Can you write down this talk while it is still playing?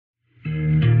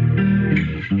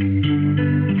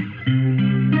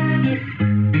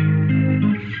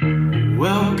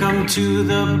to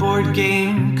the Board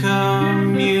Game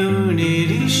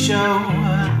Community Show.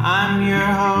 I'm your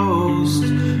host,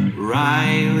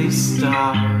 Riley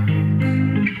Stark.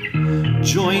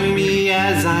 Join me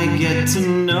as I get to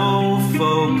know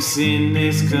folks in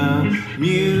this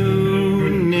community.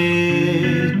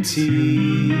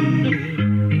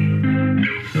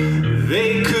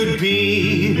 They could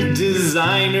be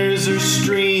designers or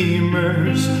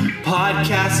streamers,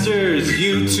 podcasters,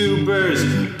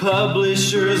 YouTubers,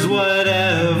 publishers,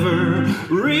 whatever.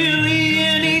 Really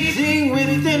anything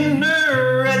with an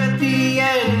 "er" at the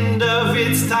end of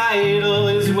its title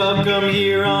is welcome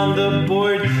here on the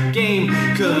Board Game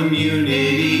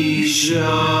Community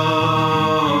Show.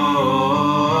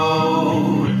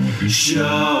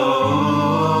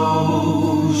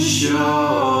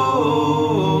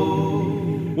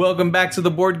 Welcome back to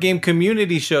the Board Game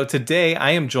Community Show. Today,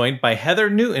 I am joined by Heather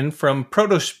Newton from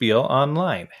Protospiel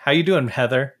Online. How you doing,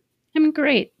 Heather? I'm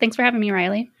great. Thanks for having me,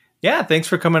 Riley. Yeah, thanks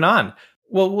for coming on.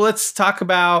 Well, let's talk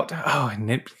about...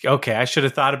 okay, I should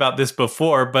have thought about this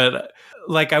before, but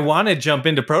I want to jump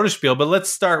into Protospiel, but let's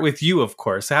start with you, of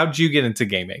course. How'd you get into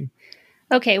gaming?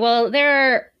 Okay, well, there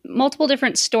are multiple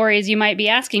different stories you might be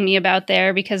asking me about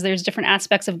there because there's different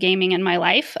aspects of gaming in my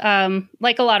life.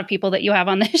 Like a lot of people that you have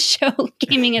on this show,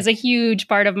 gaming is a huge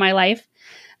part of my life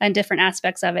and different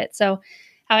aspects of it. So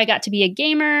how I got to be a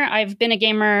gamer, I've been a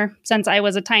gamer since I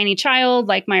was a tiny child.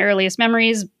 Like my earliest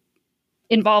memories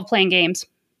involve playing games.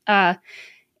 And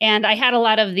I had a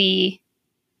lot of the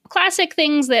classic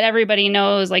things that everybody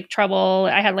knows, like Trouble.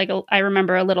 I had I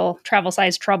remember a little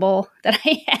travel-sized Trouble that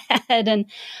I had and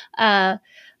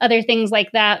other things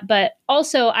like that. But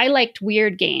also I liked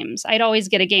weird games. I'd always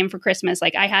get a game for Christmas.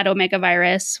 Like I had Omega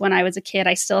Virus when I was a kid.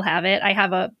 I still have it. I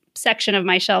have a section of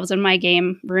my shelves in my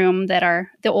game room that are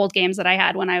the old games that I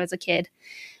had when I was a kid.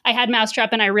 I had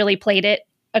Mousetrap and I really played it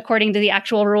according to the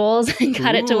actual rules and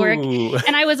got it to work.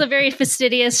 And I was a very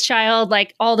fastidious child.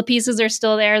 Like all the pieces are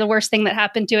still there. The worst thing that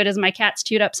happened to it is my cats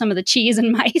chewed up some of the cheese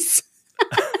and mice.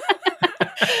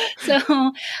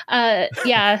 So,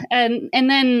 yeah. And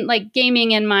then like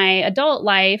gaming in my adult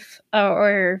life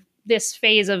or this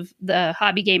phase of the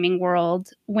hobby gaming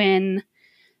world, when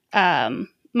my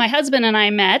husband and I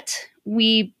met,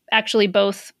 we actually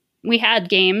we had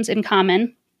games in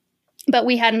common, but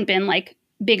we hadn't been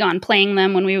big on playing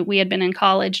them when we had been in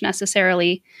college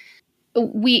necessarily.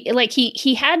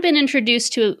 He had been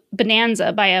introduced to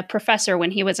Bonanza by a professor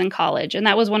when he was in college. And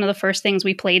that was one of the first things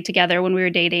we played together when we were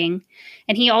dating.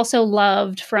 And he also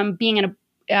loved from being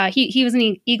he was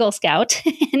an Eagle Scout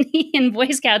and in Boy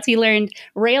Scouts, he learned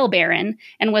Rail Baron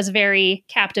and was very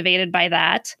captivated by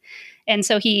that. And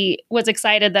so he was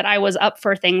excited that I was up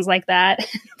for things like that.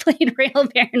 Played Rail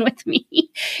Baron with me.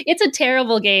 It's a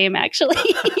terrible game, actually.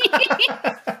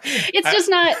 It's just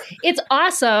not, it's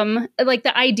awesome. Like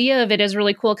the idea of it is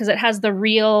really cool because it has the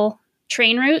real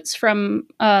train routes from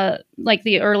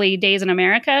the early days in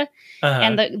America. Uh-huh.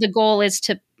 And the goal is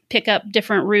to pick up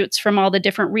different routes from all the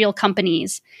different real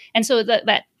companies. And so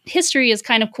that history is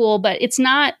kind of cool, but it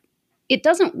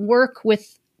doesn't work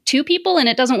with 2 people and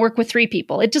it doesn't work with 3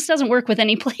 people. It just doesn't work with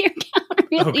any player count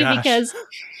really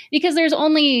because there's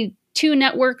only 2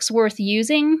 networks worth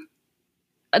using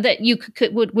that you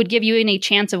would give you any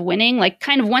chance of winning. Like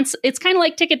it's kind of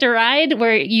like Ticket to Ride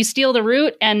where you steal the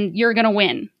route and you're going to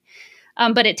win.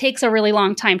 But it takes a really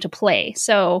long time to play.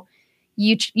 So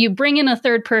you bring in a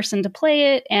third person to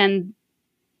play it and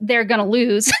they're going to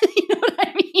lose. You know what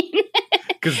I mean?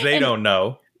 Because they don't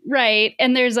know. Right.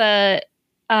 And there's a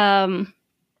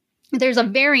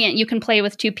variant you can play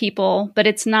with 2 people, but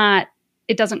it's a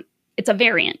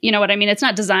variant. You know what I mean? It's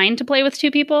not designed to play with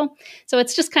 2 people. So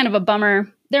it's just kind of a bummer.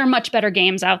 There are much better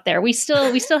games out there. We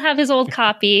still have his old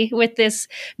copy with this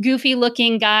goofy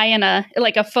looking guy and a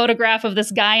photograph of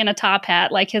this guy in a top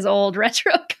hat, like his old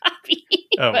retro copy.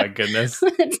 Oh my goodness.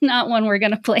 It's not one we're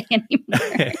going to play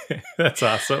anymore. That's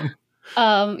awesome.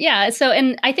 Yeah. So,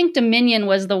 and I think Dominion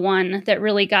was the one that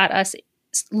really got us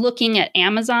looking at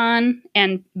Amazon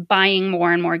and buying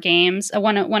more and more games.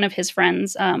 One of his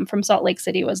friends from Salt Lake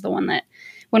City was the one that,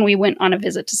 when we went on a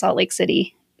visit to Salt Lake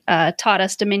City, taught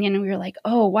us Dominion, and we were like,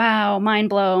 oh, wow, mind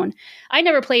blown. I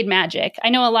never played Magic. I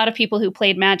know a lot of people who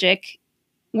played Magic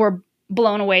were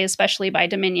blown away, especially by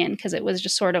Dominion, because it was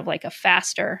just sort of like a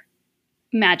faster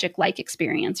Magic-like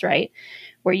experience, right?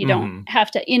 Where you don't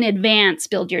have to, in advance,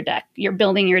 build your deck. You're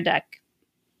building your deck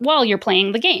while you're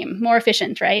playing the game. More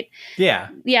efficient, right? Yeah.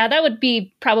 Yeah, that would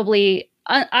be probably...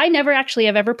 I never actually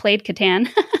have ever played Catan.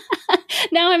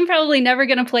 Now I'm probably never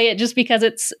going to play it just because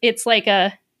it's like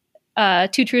a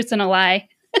 2 truths and a lie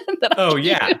that Oh, I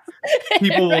yeah. use.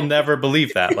 People will Right. never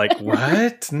believe that. Like,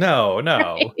 what? No.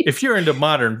 Right. If you're into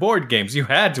modern board games, you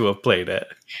had to have played it.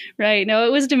 Right. No,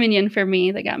 it was Dominion for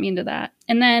me that got me into that.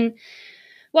 And then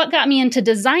what got me into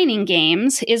designing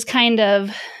games is kind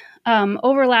of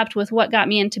overlapped with what got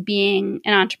me into being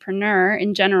an entrepreneur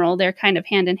in general. They're kind of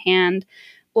hand in hand.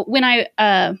 When I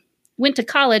went to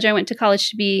college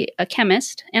to be a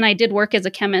chemist, and I did work as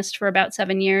a chemist for about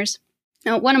 7 years.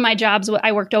 Now, one of my jobs,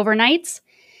 I worked overnights,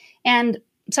 and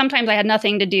sometimes I had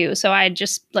nothing to do. So I'd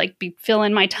just like be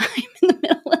filling my time in the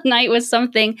middle of the night with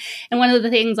something. And one of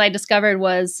the things I discovered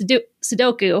was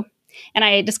Sudoku. And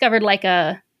I discovered like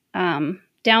a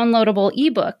downloadable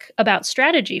ebook about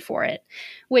strategy for it,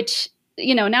 which,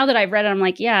 you know, now that I've read it, I'm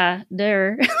like, yeah,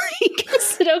 they're like,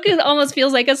 Sudoku almost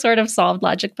feels like a sort of solved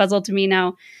logic puzzle to me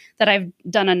now that I've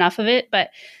done enough of it. But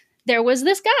there was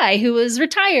this guy who was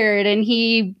retired and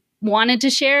he wanted to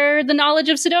share the knowledge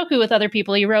of Sudoku with other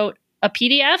people. He wrote a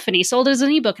PDF and he sold it as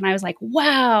an ebook. And I was like,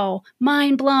 wow,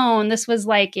 mind blown. This was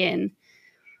like in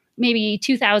maybe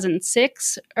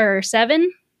 2006 or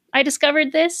 7. I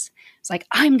discovered this. It's like,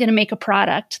 I'm going to make a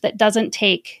product that doesn't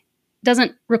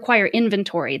require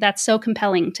inventory. That's so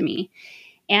compelling to me.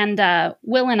 And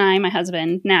Will and I, my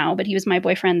husband now, but he was my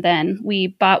boyfriend then, we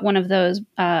bought one of those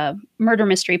murder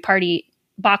mystery party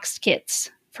boxed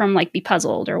kits from like Be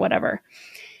Puzzled or whatever,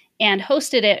 and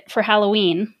hosted it for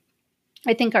Halloween.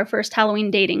 I think our first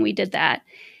Halloween dating, we did that.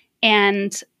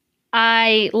 And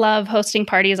I love hosting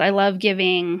parties. I love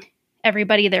giving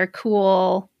everybody their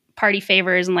cool party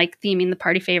favors and like theming the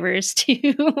party favors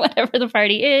to whatever the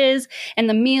party is and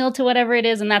the meal to whatever it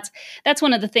is. And that's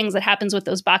one of the things that happens with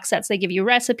those box sets. They give you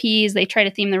recipes. They try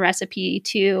to theme the recipe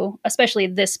to, especially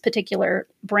this particular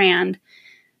brand,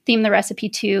 theme the recipe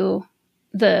to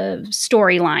the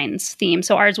storylines theme.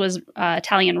 So ours was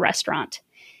Italian restaurant.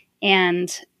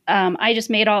 And I just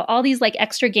made all these like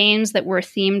extra games that were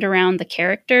themed around the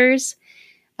characters,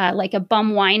 like a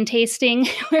bum wine tasting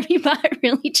where you bought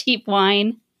really cheap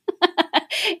wine.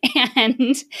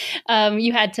 And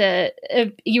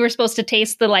you were supposed to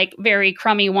taste the like very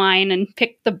crummy wine and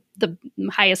pick the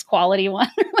highest quality one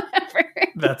or whatever.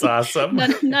 That's awesome.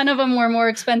 None of them were more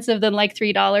expensive than like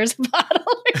 $3 a bottle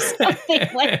or something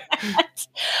like that.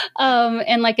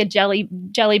 And like a jelly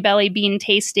belly bean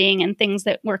tasting and things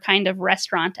that were kind of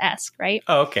restaurant-esque, right?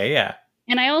 Oh, okay, yeah.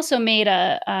 And I also made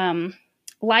a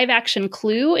live action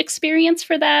Clue experience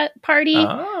for that party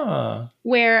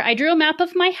where I drew a map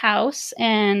of my house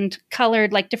and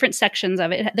colored like different sections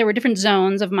of it. There were different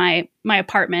zones of my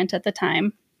apartment at the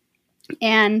time.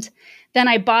 And then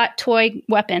I bought toy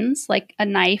weapons like a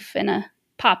knife and a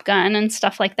pop gun and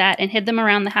stuff like that and hid them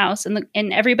around the house. And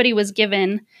everybody was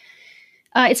given,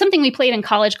 it's something we played in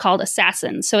college called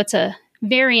Assassins. So it's a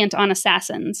variant on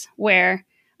Assassins where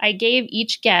I gave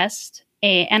each guest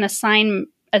an assigned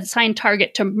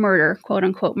target to murder, quote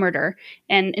unquote murder,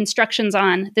 and instructions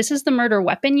on this is the murder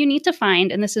weapon you need to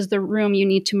find, and this is the room you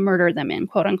need to murder them in,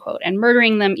 quote unquote. And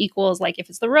murdering them equals like if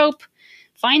it's the rope,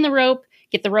 find the rope,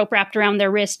 get the rope wrapped around their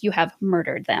wrist, you have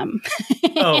murdered them.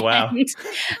 Oh, wow.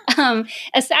 And,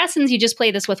 Assassins, you just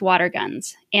play this with water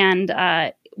guns. And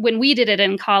when we did it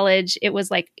in college, it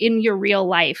was like in your real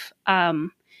life,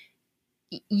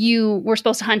 you were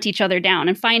supposed to hunt each other down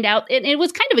and find out. It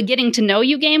was kind of a getting to know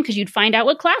you game because you'd find out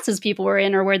what classes people were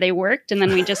in or where they worked. And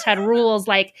then we just had rules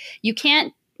like you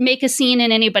can't make a scene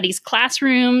in anybody's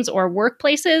classrooms or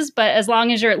workplaces, but as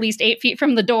long as you're at least 8 feet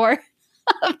from the door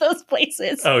of those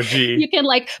places, oh gee, you can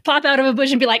like pop out of a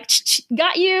bush and be like,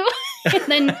 got you. And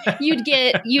then you'd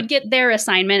get their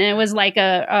assignment. And it was like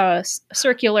a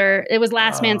circular, it was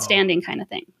last man standing kind of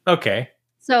thing. Okay.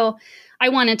 So I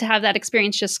wanted to have that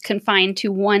experience just confined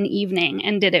to one evening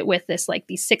and did it with this, like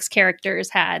these 6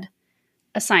 characters had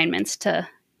assignments to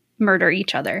murder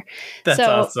each other. That's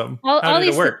awesome. How did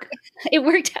it work? It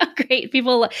worked out great.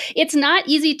 It's not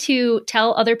easy to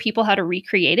tell other people how to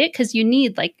recreate it because you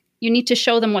need to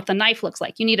show them what the knife looks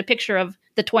like. You need a picture of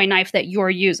the toy knife that you're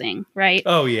using, right?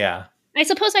 Oh, yeah. I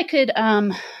suppose I could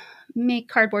make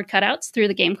cardboard cutouts through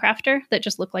the Game Crafter that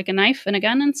just look like a knife and a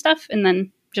gun and stuff. And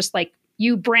then just like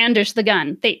you brandish the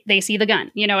gun. They see the gun.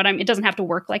 You know what I mean? It doesn't have to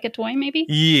work like a toy, maybe.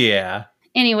 Yeah.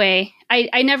 Anyway,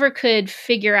 I never could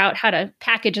figure out how to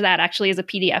package that actually as a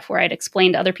PDF where I'd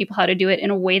explain to other people how to do it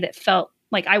in a way that felt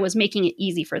like I was making it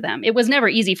easy for them. It was never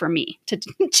easy for me to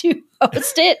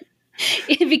host it.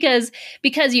 because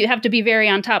you have to be very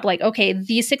on top, like, okay,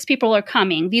 these 6 people are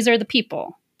coming. These are the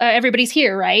people. Everybody's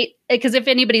here, right? Because if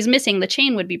anybody's missing, the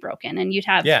chain would be broken and you'd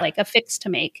have like a fix to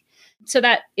make. So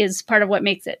that is part of what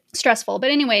makes it stressful.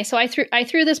 But anyway, so I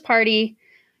threw this party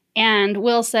And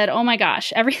Will said, "Oh my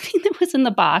gosh, everything that was in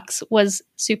the box was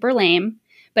super lame,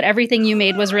 but everything you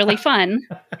made was really fun."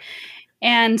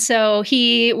 And so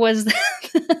he was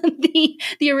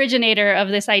the originator of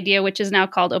this idea, which is now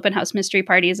called Open House Mystery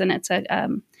Parties. And it's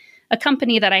a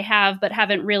company that I have, but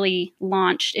haven't really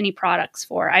launched any products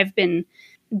for. I've been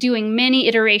doing many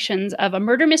iterations of a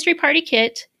murder mystery party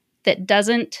kit that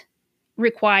doesn't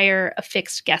require a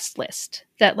fixed guest list,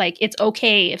 that like it's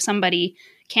okay if somebody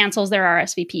cancels their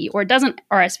RSVP or doesn't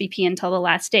RSVP until the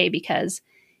last day, because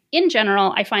in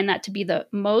general, I find that to be the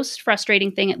most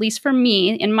frustrating thing, at least for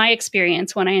me, in my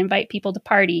experience, when I invite people to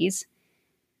parties.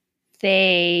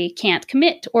 They can't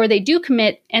commit, or they do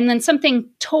commit, and then something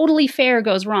totally fair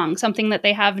goes wrong, something that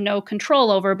they have no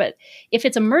control over. But if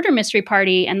it's a murder mystery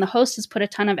party and the host has put a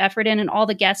ton of effort in and all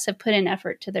the guests have put in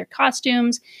effort to their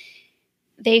costumes,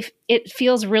 it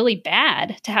feels really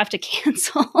bad to have to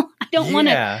cancel. I don't want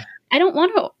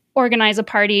to organize a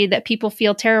party that people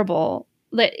feel terrible,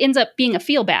 that ends up being a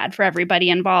feel bad for everybody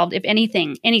involved if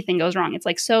anything goes wrong. It's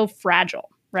like so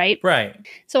fragile, right? Right.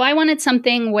 So I wanted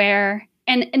something where,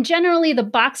 and generally the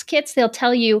box kits, they'll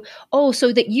tell you, oh,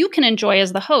 so that you can enjoy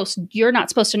as the host, you're not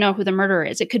supposed to know who the murderer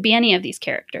is. It could be any of these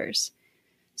characters.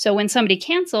 So when somebody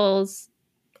cancels,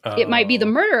 it might be the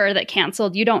murderer that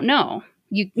canceled. You don't know.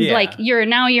 You're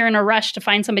in a rush to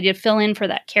find somebody to fill in for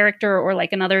that character, or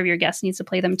like another of your guests needs to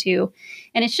play them too.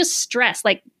 And it's just stress.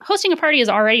 Like hosting a party is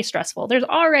already stressful. There's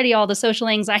already all the social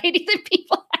anxiety that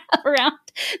people have around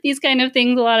these kind of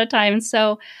things a lot of times.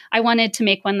 So I wanted to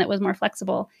make one that was more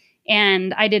flexible.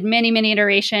 And I did many, many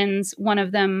iterations. One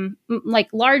of them, like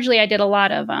largely I did a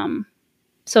lot of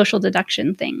social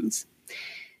deduction things.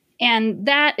 And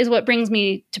that is what brings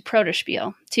me to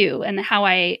Protospiel too, and how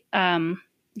I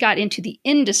got into the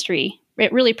industry.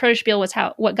 Protospiel was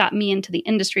what got me into the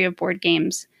industry of board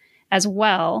games as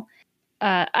well.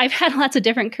 I've had lots of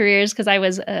different careers because I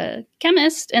was a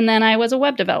chemist and then I was a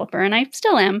web developer, and I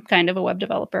still am kind of a web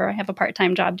developer. I have a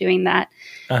part-time job doing that.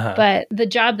 But the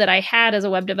job that I had as a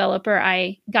web developer,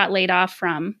 I got laid off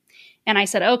from. And I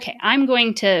said, okay, I'm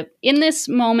going to, in this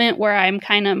moment where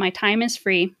my time is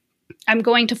free, I'm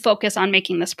going to focus on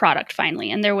making this product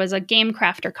finally. And there was a game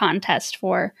crafter contest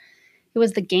it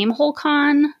was the Game Hole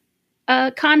Con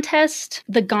contest,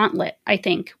 the Gauntlet, I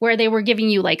think, where they were giving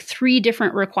you like 3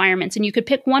 different requirements, and you could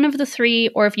pick one of the 3,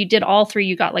 or if you did all 3,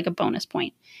 you got like a bonus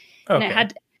point. Okay.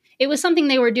 And it was something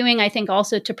they were doing, I think,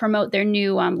 also to promote their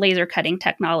new laser cutting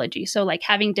technology. So like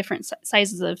having different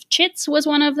sizes of chits was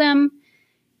one of them,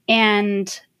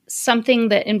 and something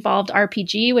that involved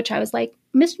RPG, which I was like,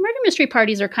 murder mystery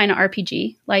parties are kind of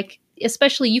RPG, like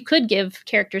especially you could give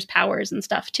characters powers and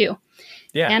stuff too.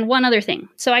 Yeah. And one other thing.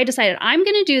 So I decided I'm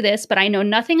going to do this, but I know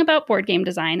nothing about board game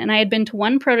design. And I had been to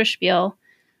one Protospiel.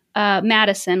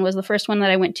 Madison was the first one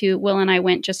that I went to. Will and I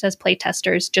went just as play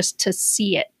testers, just to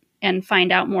see it and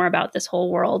find out more about this whole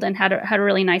world, and had a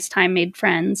really nice time, made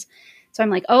friends. So I'm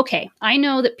like, okay, I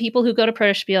know that people who go to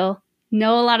Protospiel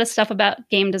know a lot of stuff about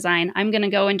game design. I'm going to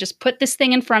go and just put this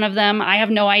thing in front of them. I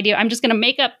have no idea. I'm just going to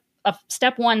make up a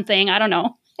step 1 thing. I don't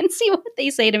know. And see what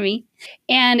they say to me.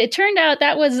 And it turned out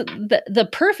that was the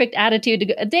perfect attitude to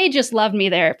go. They just loved me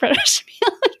there at Protospiel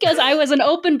because I was an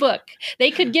open book.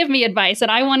 They could give me advice and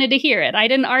I wanted to hear it. I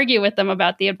didn't argue with them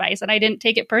about the advice, and I didn't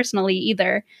take it personally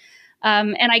either.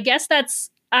 And I guess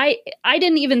I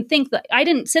didn't even think that, I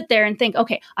didn't sit there and think,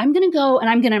 okay, I'm going to go and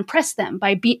I'm going to impress them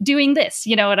by doing this.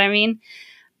 You know what I mean?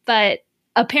 But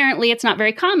apparently it's not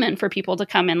very common for people to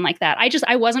come in like that.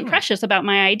 I wasn't precious about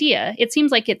my idea. It seems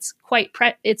like it's quite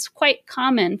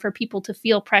common for people to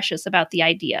feel precious about the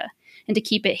idea and to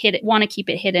keep it want to keep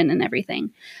it hidden and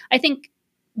everything. I think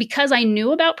because I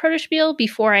knew about Protospiel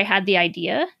before I had the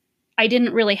idea, I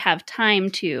didn't really have time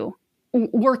to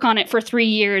work on it for 3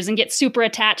 years and get super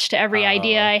attached to every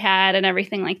idea I had and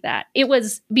everything like that. It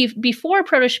was before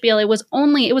Protospiel, it was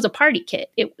a party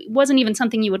kit. It wasn't even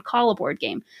something you would call a board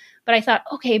game. But I thought,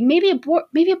 okay, maybe a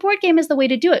board game is the way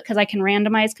to do it because I can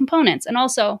randomize components. And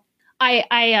also,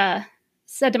 I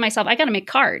said to myself, I got to make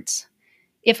cards.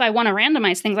 If I want to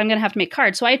randomize things, I'm going to have to make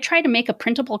cards. So I tried to make a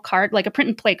printable card, like a print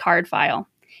and play card file.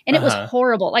 And it was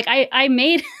horrible. Like I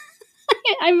made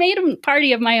I made a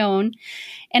party of my own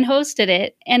and hosted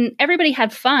it, and everybody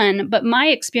had fun. But my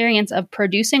experience of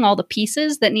producing all the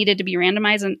pieces that needed to be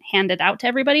randomized and handed out to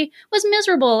everybody was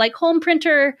miserable. Like home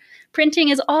printing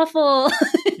is awful.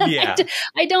 Yeah.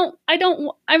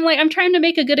 I'm trying to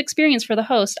make a good experience for the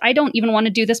host. I don't even want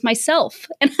to do this myself.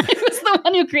 And I was the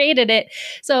one who created it.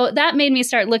 So that made me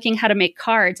start looking how to make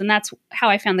cards. And that's how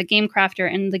I found the Game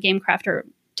Crafter. And the Game Crafter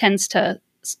tends to,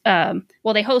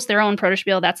 they host their own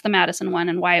Protospiel. That's the Madison one,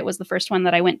 and why it was the first one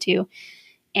that I went to.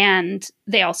 And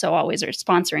they also always are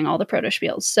sponsoring all the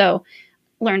Protospiels. So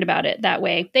learned about it that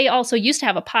way. They also used to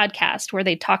have a podcast where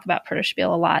they talk about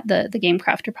Protospiel a lot, the Game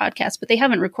Crafter podcast, but they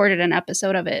haven't recorded an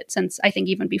episode of it since I think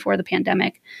even before the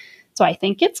pandemic. So I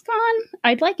think it's gone.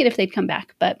 I'd like it if they'd come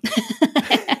back, but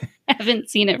I haven't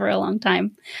seen it for a long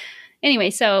time.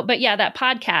 Anyway, but yeah, that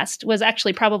podcast was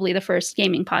actually probably the first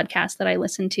gaming podcast that I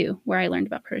listened to where I learned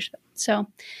about Protospiel. So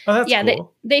yeah,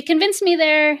 cool. They convinced me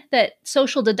there that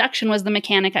social deduction was the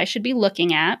mechanic I should be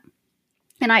looking at.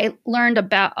 And I learned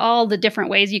about all the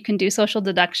different ways you can do social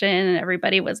deduction. And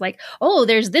everybody was like, oh,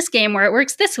 there's this game where it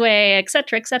works this way, et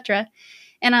cetera, et cetera.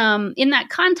 And in that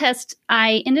contest,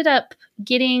 I ended up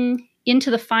getting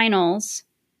into the finals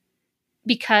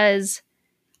because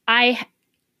I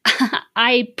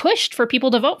pushed for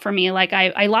people to vote for me. Like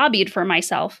I lobbied for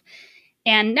myself.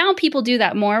 And now people do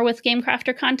that more with Game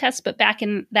Crafter contests. But back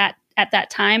at that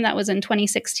time, that was in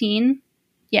 2016.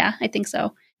 Yeah, I think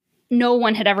so. No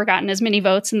one had ever gotten as many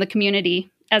votes in the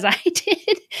community as I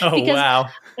did. Oh, wow.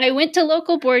 I went to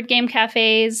local board game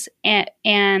cafes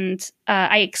and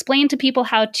I explained to people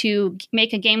how to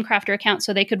make a Game Crafter account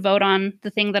so they could vote on the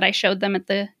thing that I showed them at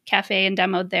the cafe and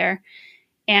demoed there.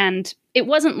 And it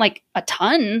wasn't like a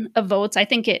ton of votes. I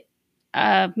think it,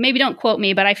 maybe don't quote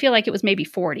me, but I feel like it was maybe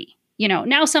 40.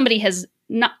 Now somebody has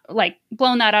not like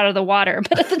blown that out of the water.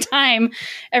 But at the time,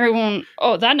 everyone,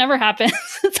 oh, that never happens.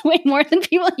 It's way more than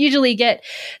people usually get.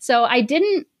 So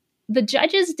the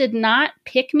judges did not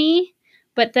pick me,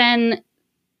 but then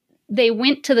they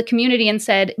went to the community and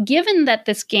said, given that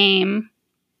this game,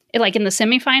 like in the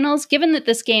semifinals, given that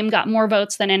this game got more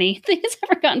votes than anything it's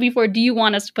ever gotten before, do you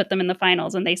want us to put them in the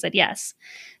finals? And they said yes.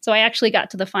 So I actually got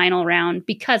to the final round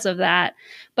because of that.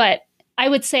 But I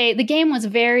would say the game was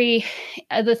very,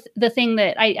 the thing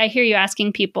that I hear you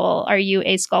asking people, are you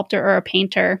a sculptor or a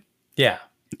painter? Yeah.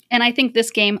 And I think this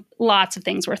game, lots of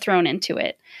things were thrown into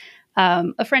it.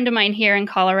 A friend of mine here in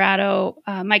Colorado,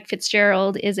 Mike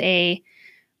Fitzgerald, is a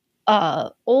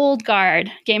old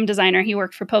guard game designer. He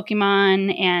worked for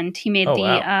Pokemon and he made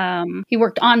he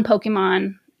worked on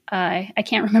Pokemon. I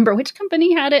can't remember which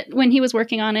company had it when he was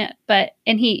working on it,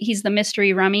 and he's the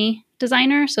Mystery Rummy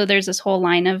designer. So there's this whole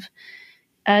line of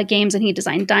games, and he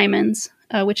designed Diamonds,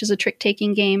 which is a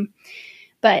trick-taking game.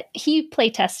 But he play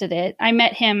tested it. I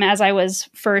met him as I was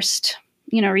first,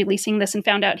 releasing this, and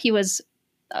found out he was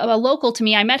a local to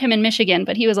me. I met him in Michigan,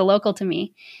 but he was a local to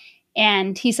me.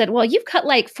 And he said, well, you've cut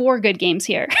like 4 good games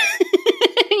here.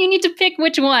 You need to pick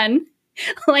which one.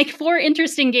 Like 4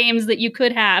 interesting games that you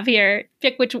could have here.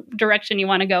 Pick which direction you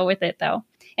want to go with it, though.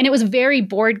 And it was very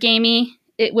board gamey.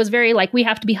 It was very like we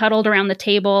have to be huddled around the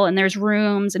table and there's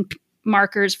rooms and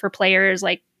markers for players,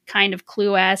 like kind of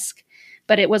Clue-esque.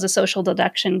 But it was a social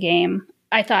deduction game.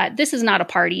 I thought, this is not a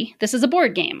party. This is a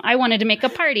board game. I wanted to make a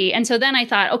party. And so then I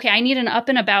thought, okay, I need an up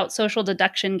and about social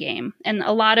deduction game. And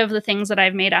a lot of the things that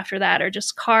I've made after that are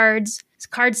just card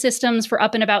systems for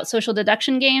up and about social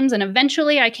deduction games. And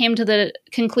eventually I came to the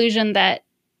conclusion that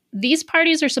these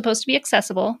parties are supposed to be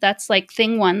accessible. That's like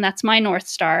thing one. That's my North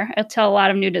Star. I tell a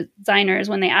lot of new designers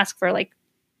when they ask for like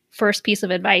first piece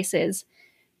of advice is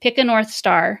pick a North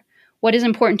Star. What is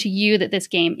important to you that this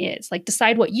game is? Like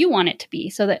decide what you want it to be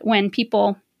so that when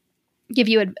people give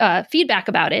you feedback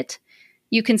about it,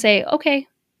 you can say, okay,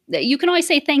 you can always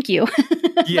say thank you.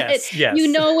 Yes, yes. You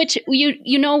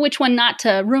know which one not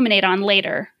to ruminate on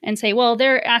later and say, well,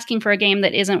 they're asking for a game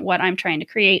that isn't what I'm trying to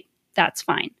create. That's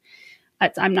fine.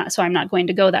 I'm not going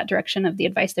to go that direction of the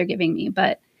advice they're giving me.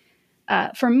 But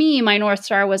for me, my North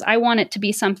Star was I want it to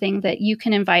be something that you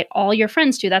can invite all your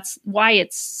friends to. That's why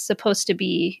it's supposed to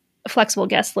be a flexible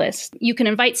guest list. You can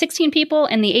invite 16 people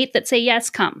and the 8 that say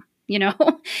yes, come,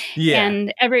 Yeah.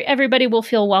 And everybody will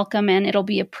feel welcome and it'll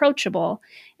be approachable.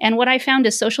 And what I found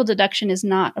is social deduction is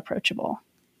not approachable.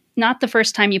 Not the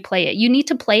first time you play it. You need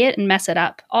to play it and mess it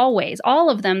up. Always. All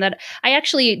of them. That I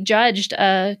actually judged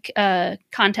a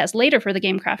contest later for the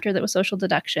Game Crafter that was social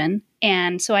deduction.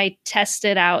 And so I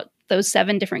tested out those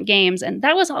 7 different games. And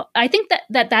that was all. I think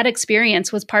that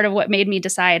experience was part of what made me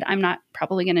decide I'm not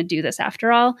probably going to do this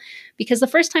after all. Because the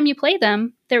first time you play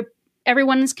them,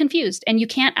 everyone is confused. And you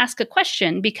can't ask a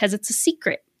question because it's a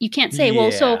secret. You can't say,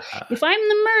 well, so if I'm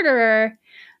the murderer,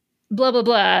 blah, blah,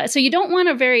 blah. So you don't want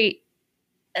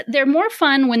they're more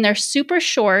fun when they're super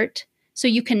short, so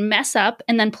you can mess up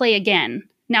and then play again.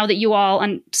 Now that you all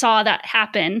saw that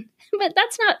happen, but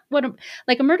that's not what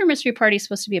a murder mystery party is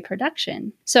supposed to be a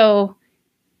production. So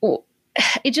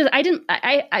it just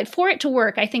I for it to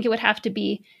work, I think it would have to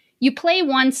be you play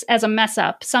once as a mess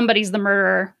up, somebody's the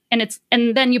murderer, and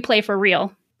then you play for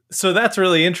real. So that's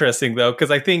really interesting though,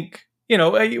 because I think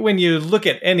when you look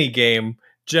at any game,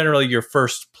 generally your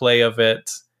first play of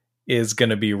it is going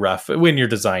to be rough when you're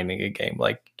designing a game.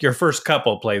 Like your first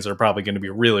couple plays are probably going to be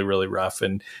really, really rough,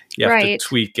 and you have to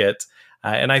tweak it.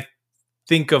 And I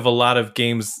think of a lot of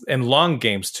games and long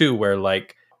games too, where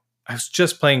like I was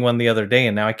just playing one the other day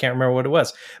and now I can't remember what it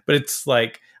was, but it's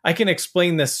like, I can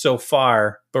explain this so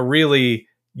far, but really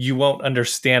you won't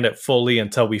understand it fully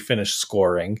until we finish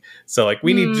scoring. So like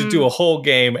we need to do a whole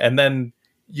game, and then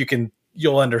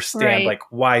you'll understand like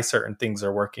why certain things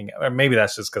are working. Or maybe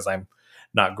that's just because I'm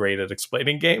not great at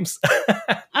explaining games.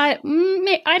 I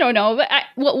don't know, but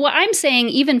what I'm saying,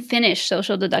 even finished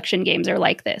social deduction games are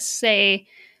like this. Say,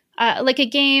 like a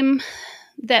game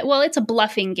that, well, it's a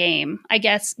bluffing game, I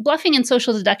guess. Bluffing and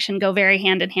social deduction go very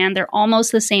hand in hand. They're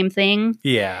almost the same thing.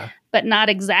 Yeah. But not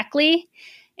exactly.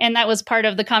 And that was part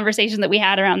of the conversation that we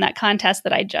had around that contest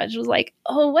that I judged, was like,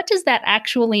 oh, what does that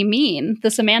actually mean?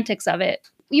 The semantics of it.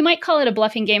 You might call it a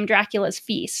bluffing game, Dracula's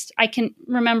Feast. I can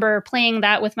remember playing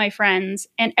that with my friends,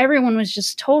 and everyone was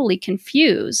just totally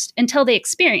confused until they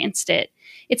experienced it.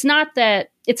 It's not that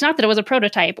it was a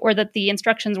prototype, or that the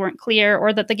instructions weren't clear,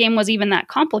 or that the game was even that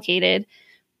complicated,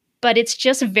 but it's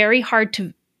just very hard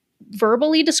to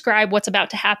verbally describe what's about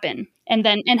to happen and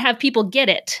have people get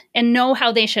it and know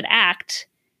how they should act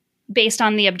based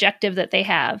on the objective that they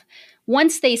have.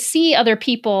 Once they see other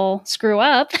people screw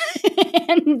up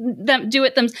and them do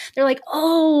it they're like,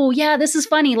 oh yeah, this is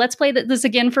funny. Let's play this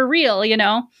again for real, you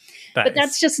know? Nice. But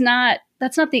that's not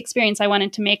the experience I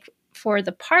wanted to make for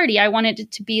the party. I wanted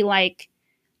it to be like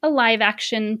a live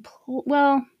action,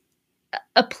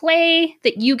 a play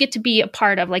that you get to be a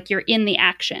part of, like you're in the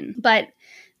action, but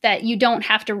that you don't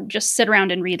have to just sit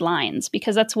around and read lines,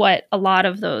 because that's what a lot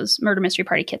of those murder mystery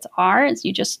party kits are, is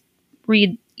you're just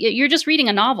reading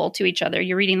a novel to each other.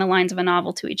 You're reading the lines of a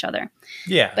novel to each other.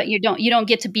 Yeah. But you don't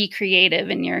get to be creative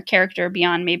in your character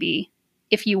beyond maybe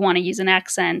if you want to use an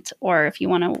accent or if you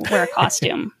want to wear a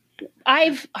costume.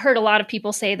 I've heard a lot of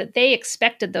people say that they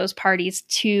expected those parties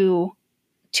to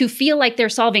feel like they're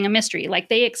solving a mystery, like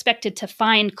they expected to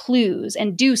find clues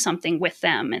and do something with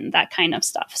them and that kind of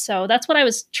stuff. So that's what I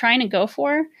was trying to go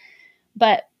for.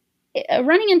 But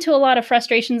running into a lot of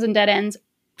frustrations and dead ends,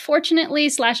 fortunately,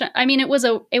 it was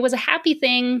a happy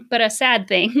thing, but a sad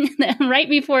thing. Right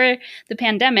before the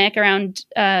pandemic, around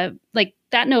like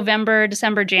that November,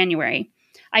 December, January,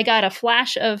 I got a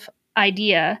flash of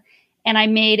idea, and I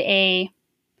made a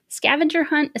scavenger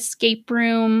hunt escape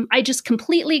room. I just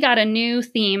completely got a new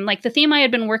theme. Like the theme I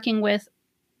had been working with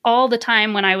all the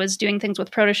time when I was doing things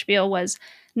with Protospiel was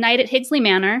Night at Higgsley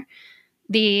Manor.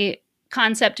 The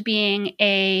concept being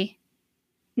a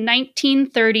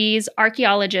 1930s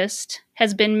archaeologist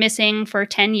has been missing for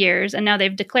 10 years, and now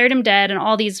they've declared him dead, and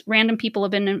all these random people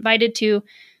have been invited to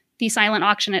the silent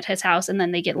auction at his house, and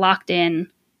then they get locked in.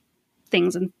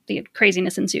 Things and the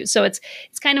craziness ensues. So it's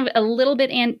kind of a little bit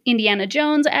Indiana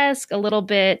Jones-esque, a little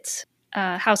bit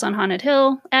House on Haunted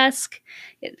Hill-esque.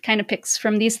 It kind of picks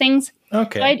from these things.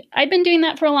 Okay. So I'd been doing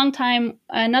that for a long time.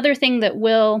 Another thing that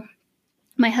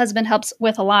my husband helps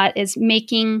with a lot is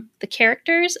making the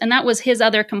characters. And that was his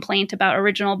other complaint about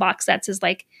original box sets, is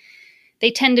like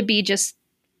they tend to be just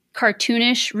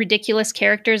cartoonish, ridiculous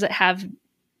characters that have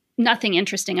nothing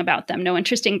interesting about them, no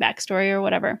interesting backstory or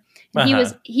whatever.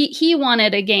 Uh-huh. He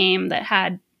wanted a game that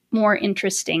had more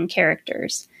interesting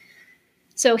characters.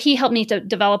 So he helped me to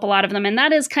develop a lot of them. And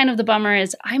that is kind of the bummer,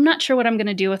 is I'm not sure what I'm going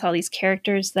to do with all these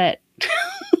characters that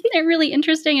they're really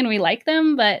interesting and we like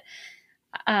them, but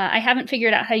I haven't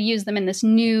figured out how to use them in this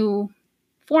new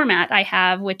format I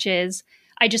have, which is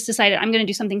I just decided I'm going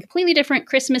to do something completely different,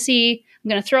 Christmassy. I'm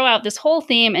going to throw out this whole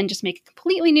theme and just make a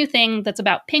completely new thing that's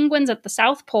about penguins at the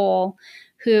South Pole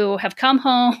who have come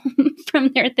home from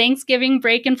their Thanksgiving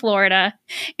break in Florida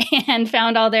and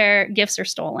found all their gifts are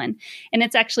stolen. And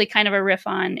it's actually kind of a riff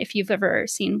on, if you've ever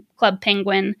seen Club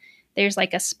Penguin, there's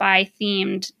like a spy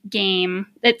themed game.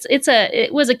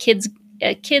 It was a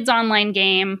kids online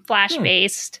game, Flash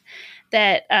based,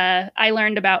 that I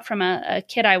learned about from a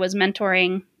kid I was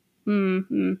mentoring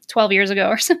 12 years ago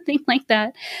or something like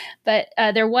that. But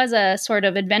there was a sort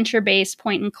of adventure-based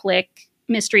point-and-click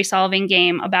mystery-solving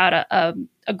game about a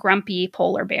grumpy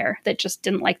polar bear that just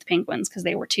didn't like the penguins because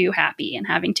they were too happy and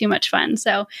having too much fun.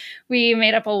 So we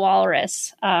made up a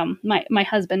walrus. My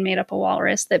husband made up a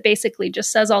walrus that basically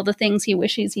just says all the things he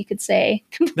wishes he could say,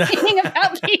 complaining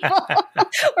about people.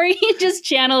 Or he just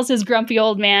channels his grumpy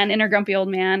old man, inner grumpy old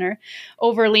man, or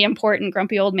overly important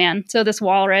grumpy old man. So this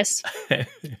walrus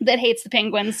that hates the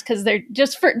penguins because they're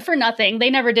just for nothing.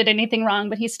 They never did anything wrong,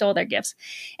 but he stole their gifts.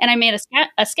 And I made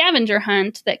a scavenger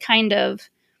hunt that kind of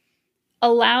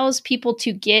allows people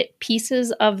to get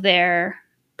pieces of their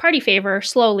party favor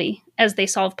slowly as they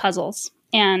solve puzzles.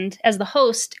 And as the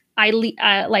host,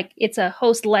 like it's a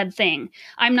host led thing.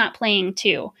 I'm not playing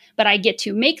too, but I get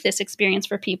to make this experience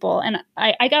for people. And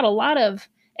I got a lot of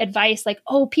advice like,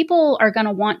 oh, people are going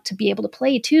to want to be able to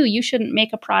play too. You shouldn't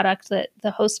make a product that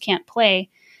the host can't play.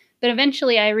 But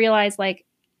eventually I realized like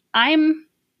I'm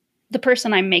the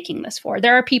person I'm making this for.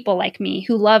 There are people like me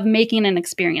who love making an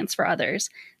experience for others.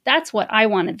 That's what I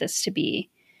wanted this to be.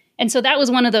 And so that was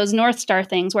one of those North Star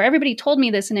things where everybody told me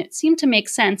this and it seemed to make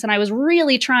sense. And I was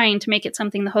really trying to make it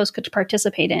something the host could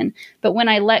participate in. But when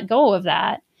I let go of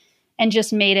that and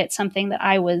just made it something that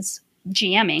I was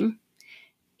GMing,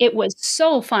 it was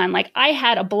so fun. Like I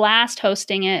had a blast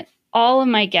hosting it. All of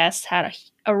my guests had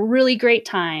a really great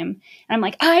time. And I'm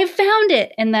like, I found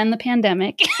it. And then the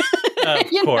pandemic. Of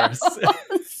course.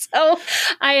 So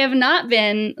I have not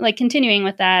been like continuing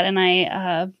with that. And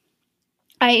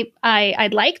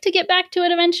I'd like to get back to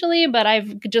it eventually, but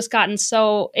I've just gotten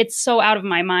it's so out of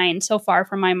my mind, so far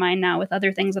from my mind now with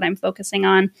other things that I'm focusing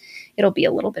on. It'll be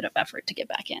a little bit of effort to get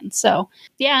back in. So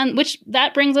yeah, and which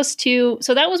that brings us to,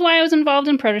 so that was why I was involved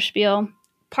in Protospiel.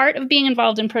 Part of being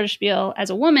involved in Protospiel as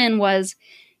a woman was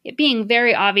it being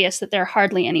very obvious that there are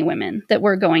hardly any women that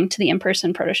were going to the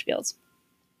in-person Protospiels,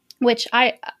 which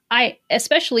I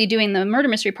especially doing the murder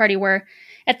mystery party where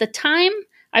at the time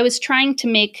I was trying to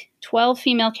make 12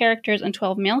 female characters and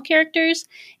 12 male characters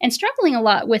and struggling a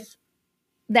lot with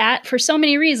that for so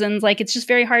many reasons. Like it's just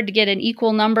very hard to get an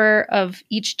equal number of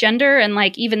each gender. And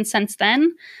like, even since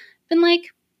then, been like,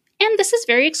 and this is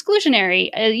very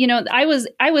exclusionary.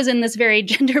 I was in this very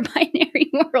gender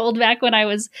binary world back when I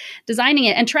was designing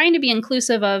it and trying to be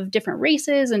inclusive of different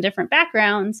races and different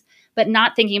backgrounds, but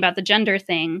not thinking about the gender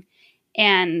thing.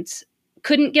 And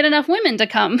couldn't get enough women to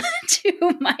come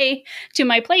to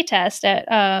my play test.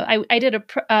 I did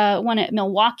a one at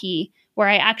Milwaukee where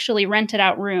I actually rented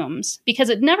out rooms because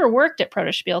it never worked at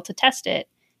Protospiel to test it.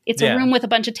 It's a room with a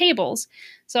bunch of tables.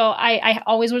 So I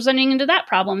always was running into that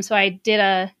problem. So I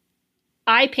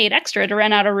paid extra to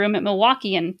rent out a room at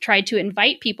Milwaukee and tried to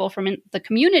invite people from the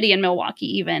community in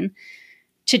Milwaukee even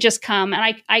to just come.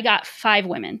 And I got 5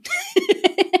 women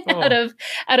out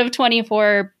of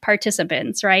 24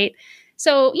 participants, right?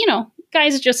 So,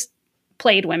 guys just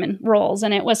played women roles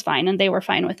and it was fine and they were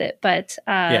fine with it. But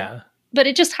but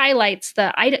it just highlights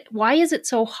why is it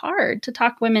so hard to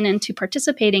talk women into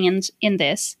participating in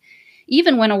this,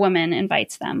 even when a woman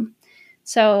invites them?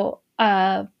 So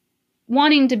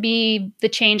wanting to be the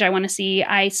change I want to see,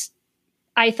 I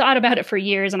thought about it for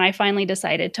years and I finally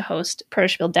decided to host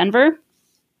Protospiel Denver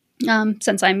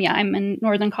since I'm in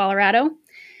Northern Colorado.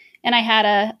 And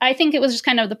I think it was just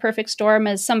kind of the perfect storm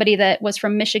as somebody that was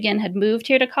from Michigan had moved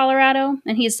here to Colorado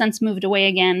and he's since moved away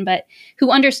again, but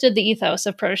who understood the ethos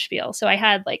of Protospiel. So I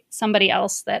had like somebody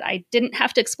else that I didn't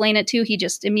have to explain it to. He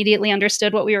just immediately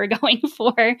understood what we were going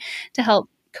for to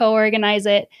help co-organize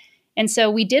it. And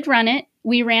so we did run it.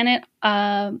 We ran it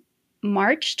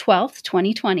March 12th,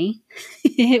 2020.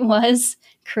 It was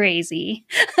crazy.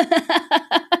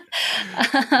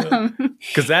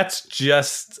 Because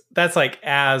that's like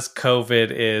as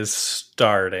COVID is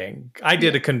starting. I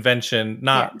did a convention,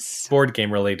 not board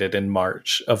game related, in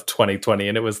March of 2020,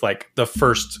 and it was like the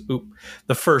first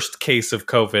case of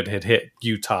COVID had hit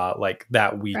Utah like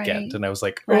that weekend, and I was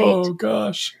like, oh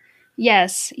gosh.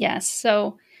 Yes.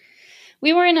 So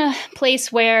we were in a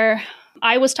place where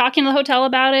I was talking to the hotel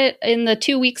about it. In the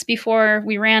 2 weeks before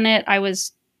we ran it, I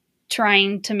was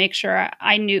trying to make sure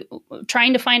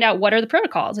trying to find out what are the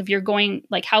protocols. If you're going,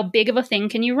 like, how big of a thing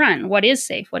can you run? What is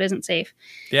safe? What isn't safe?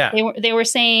 Yeah. They were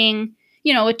saying,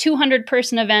 a 200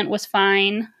 person event was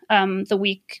fine the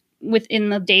week within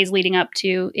the days leading up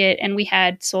to it. And we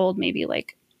had sold maybe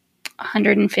like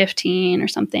 115 or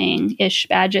something ish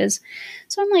badges.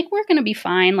 So I'm like, we're going to be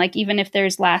fine. Like, even if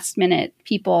there's last minute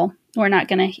people, we're not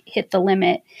going to hit the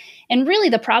limit. And really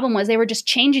the problem was they were just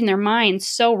changing their minds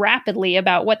so rapidly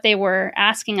about what they were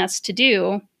asking us to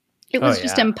do. It was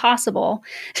just impossible.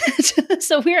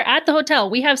 So we're at the hotel.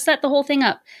 We have set the whole thing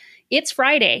up. It's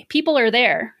Friday. People are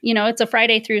there. It's a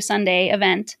Friday through Sunday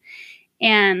event.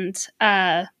 And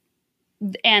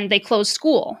they closed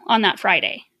school on that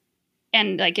Friday.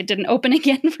 And like it didn't open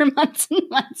again for months and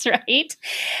months, right?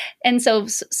 And so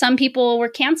some people were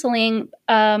canceling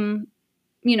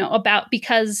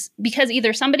because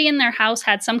either somebody in their house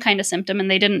had some kind of symptom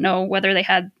and they didn't know whether they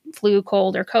had flu,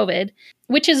 cold, or COVID,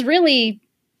 which is really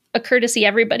a courtesy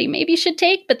everybody maybe should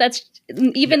take. But that's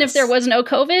even if there was no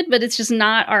COVID, but it's just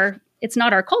not our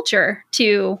culture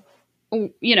to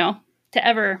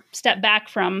ever step back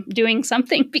from doing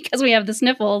something because we have the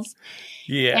sniffles.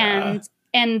 Yeah.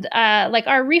 And like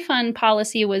our refund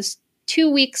policy was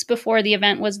 2 weeks before the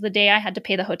event was the day I had to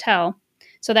pay the hotel.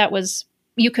 So that was,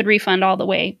 you could refund all the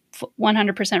way,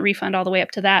 100% refund all the way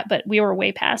up to that. But we were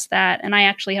way past that. And I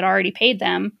actually had already paid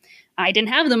them. I didn't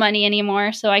have the money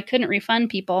anymore, so I couldn't refund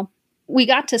people. We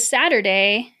got to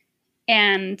Saturday,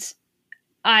 and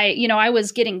I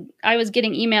was getting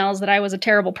emails that I was a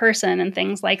terrible person and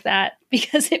things like that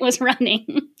because it was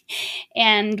running.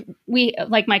 And we,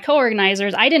 like my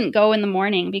co-organizers, I didn't go in the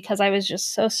morning because I was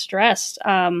just so stressed,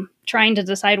 trying to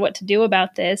decide what to do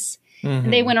about this. Mm-hmm.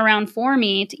 And they went around for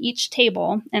me to each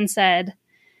table and said,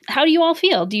 how do you all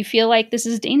feel? Do you feel like this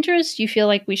is dangerous? Do you feel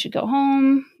like we should go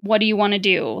home? What do you want to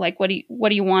do? Like, what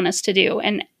do you want us to do?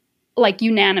 And like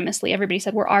unanimously, everybody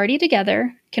said, we're already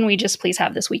together. Can we just please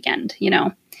have this weekend,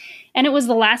 And it was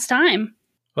the last time.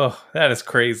 Oh, that is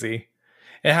crazy.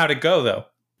 And how'd it go, though?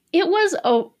 It was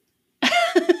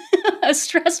a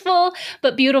stressful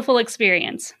but beautiful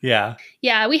experience. Yeah.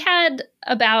 Yeah, we had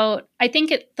about, I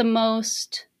think at the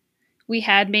most, we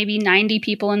had maybe 90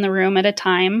 people in the room at a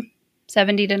time,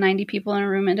 70 to 90 people in a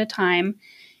room at a time.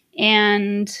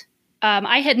 And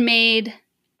I had made...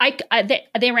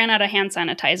 they ran out of hand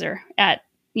sanitizer at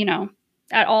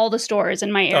all the stores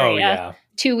in my area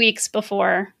 2 weeks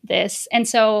before this. And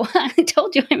so I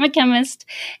told you I'm a chemist,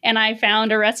 and I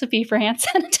found a recipe for hand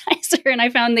sanitizer, and I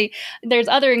found there's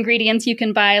other ingredients you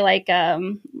can buy, like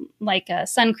a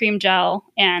sun cream gel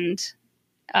and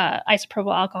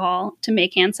isopropyl alcohol to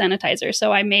make hand sanitizer.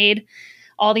 So I made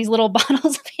all these little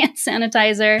bottles of hand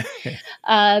sanitizer.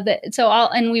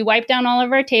 And we wiped down all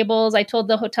of our tables. I told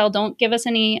the hotel, don't give us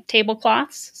any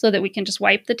tablecloths so that we can just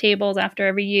wipe the tables after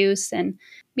every use. And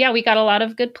yeah, we got a lot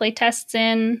of good play tests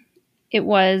in. It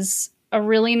was a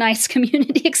really nice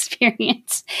community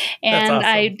experience. And awesome.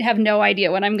 I have no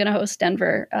idea when I'm going to host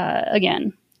Denver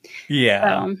again.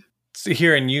 Yeah. So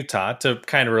here in Utah, to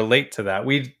kind of relate to that,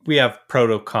 we have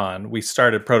ProtoCon. We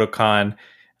started ProtoCon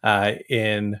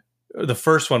in... The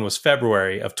first one was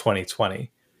February of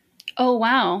 2020. Oh,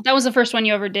 wow. That was the first one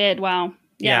you ever did. Wow.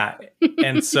 Yeah.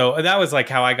 And so that was like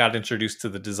how I got introduced to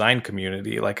the design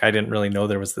community. Like, I didn't really know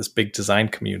there was this big design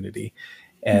community.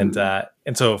 And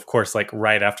and so, of course, like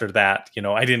right after that,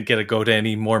 I didn't get to go to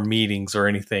any more meetings or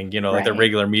anything, like the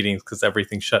regular meetings, because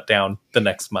everything shut down the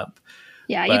next month.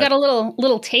 Yeah, you got a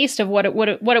little taste of what it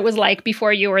was like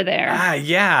before you were there.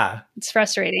 Yeah. It's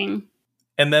frustrating.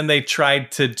 And then they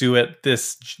tried to do it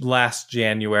this last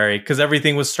January because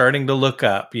everything was starting to look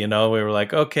up. We were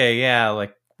like, okay, yeah,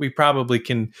 like we probably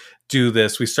can do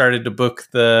this. We started to book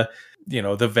the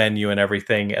venue and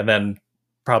everything. And then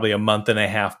probably a month and a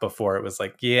half before, it was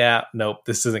like, yeah, nope,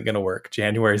 this isn't going to work.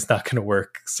 January's not going to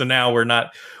work. So now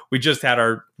we just had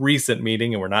our recent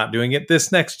meeting, and we're not doing it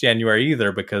this next January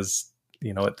either because,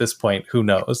 at this point, who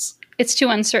knows? It's too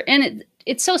uncertain. And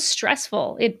it's so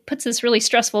stressful. It puts this really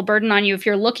stressful burden on you if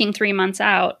you're looking 3 months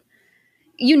out.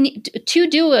 You need to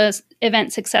do an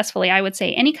event successfully. I would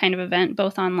say any kind of event,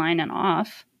 both online and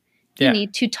off. You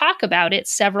need to talk about it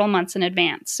several months in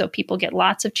advance, so people get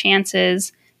lots of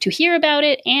chances to hear about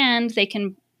it, and they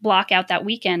can block out that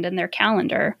weekend in their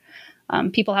calendar.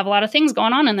 People have a lot of things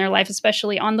going on in their life,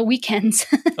 especially on the weekends.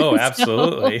 Oh,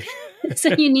 absolutely. So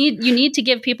you need to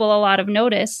give people a lot of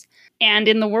notice. And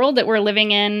in the world that we're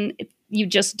living in, you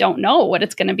just don't know what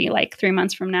it's going to be like 3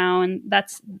 months from now. And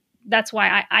that's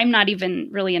why I'm not even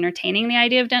really entertaining the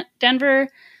idea of Denver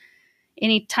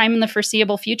any time in the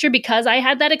foreseeable future, because I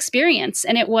had that experience,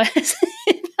 and it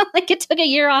felt like it took a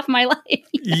year off my life.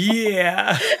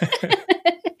 Yeah.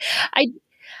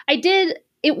 I did.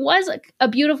 It was a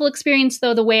beautiful experience,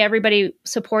 though, the way everybody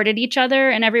supported each other,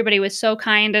 and everybody was so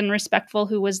kind and respectful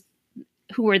who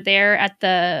were there at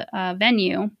the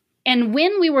venue. And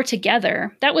when we were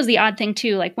together, that was the odd thing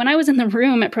too. Like when I was in the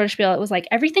room at Protospiel, it was like,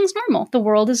 everything's normal. The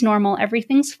world is normal.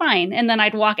 Everything's fine. And then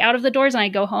I'd walk out of the doors and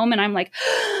I'd go home and I'm like,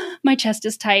 my chest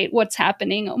is tight. What's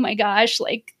happening? Oh my gosh.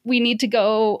 Like we need to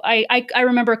go. I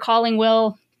remember calling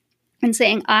Will and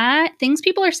saying, things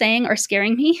people are saying are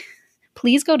scaring me.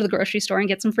 Please go to the grocery store and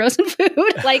get some frozen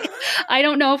food. Like, I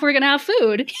don't know if we're going to have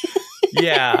food.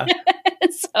 Yeah.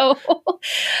 So,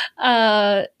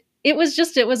 I'll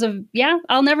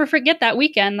never forget that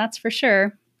weekend. That's for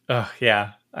sure. Oh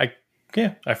yeah. I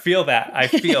feel that.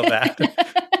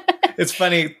 It's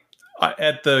funny.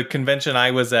 At the convention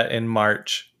I was at in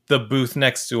March, the booth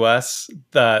next to us,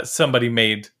 somebody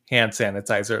made hand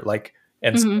sanitizer,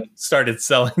 and started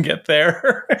selling it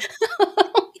there.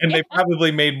 And they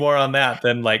probably made more on that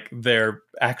than their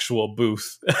actual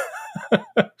booth.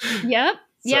 Yep.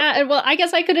 So, yeah. Well, I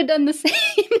guess I could have done the same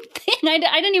thing. I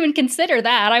didn't even consider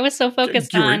that. I was so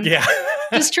focused on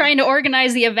just trying to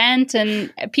organize the event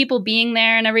and people being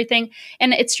there and everything.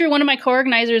 And it's true. One of my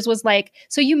co-organizers was like,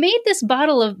 so you made this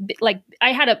bottle of like,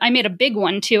 I made a big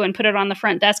one too and put it on the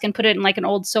front desk and put it in like an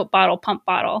old soap bottle, pump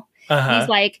bottle. And he's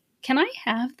like, can I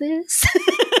have this?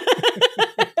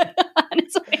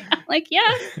 Honestly, I'm like,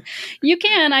 yeah, you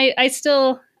can. I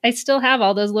still have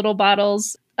all those little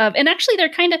bottles of, and actually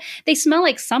they smell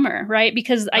like summer, right?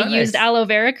 Because I used aloe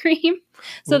vera cream.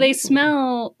 So they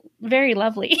smell very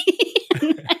lovely.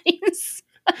 Nice.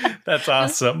 That's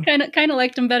awesome. Kind of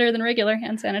liked them better than regular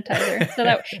hand sanitizer.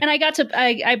 So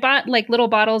I bought like little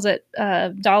bottles at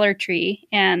Dollar Tree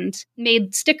and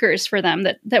made stickers for them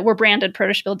that were branded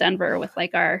Protospiel Denver with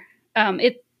like our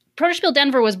Protospiel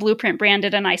Denver was Blueprint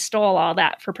branded, and I stole all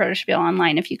that for Protospiel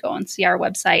Online. If you go and see our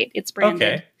website, it's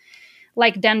branded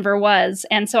like Denver was.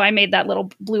 And so I made that little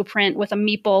blueprint with a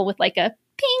meeple with like a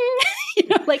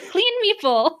ping, like clean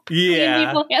meeple. Yeah. Clean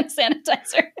meeple hand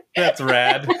sanitizer. That's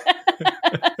rad.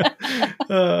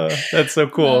 That's so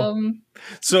cool.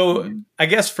 So I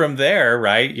guess from there,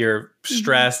 right, you're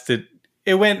stressed.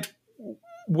 It went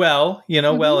well,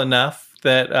 well enough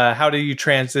that how do you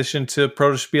transition to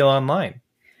Protospiel Online?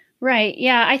 Right.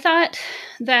 Yeah. I thought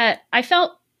that I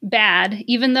felt bad,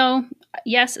 even though,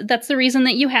 yes, that's the reason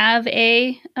that you have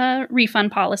a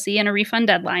refund policy and a refund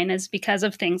deadline is because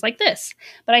of things like this.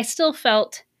 But I still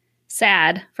felt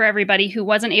sad for everybody who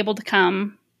wasn't able to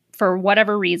come for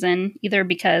whatever reason, either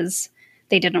because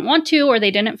they didn't want to, or they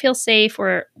didn't feel safe,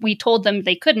 or we told them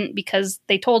they couldn't because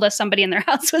they told us somebody in their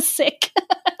house was sick.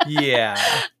 Yeah.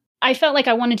 I felt like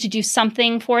I wanted to do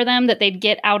something for them that they'd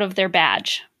get out of their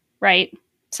badge, right?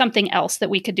 Something else that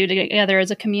we could do together as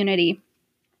a community.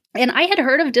 And I had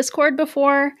heard of Discord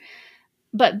before,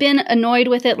 but been annoyed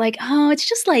with it. Like, oh, it's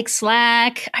just like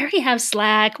Slack. I already have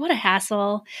Slack. What a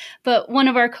hassle. But one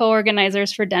of our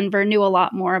co-organizers for Denver knew a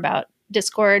lot more about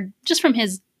Discord just from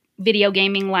his video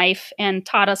gaming life and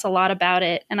taught us a lot about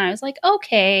it. And I was like,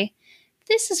 okay,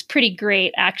 this is pretty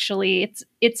great. Actually,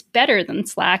 it's better than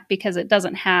Slack because it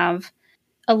doesn't have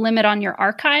a limit on your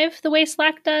archive the way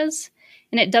Slack does.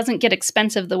 And it doesn't get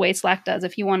expensive the way Slack does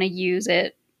if you want to use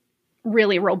it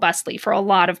really robustly for a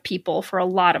lot of people, for a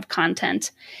lot of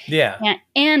content. Yeah.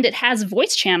 And it has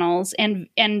voice channels. And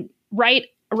right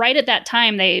at that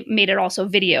time, they made it also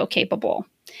video capable.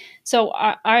 So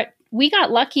we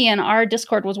got lucky, and our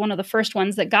Discord was one of the first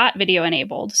ones that got video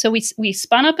enabled. So we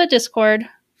spun up a Discord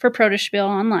for Protospiel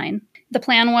Online. The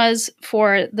plan was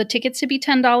for the tickets to be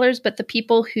 $10, but the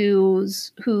people who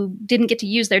didn't get to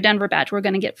use their Denver badge were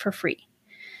going to get for free.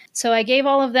 So I gave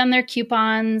all of them their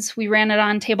coupons. We ran it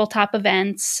on tabletop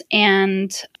events.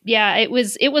 And yeah, it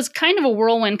was kind of a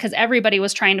whirlwind because everybody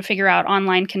was trying to figure out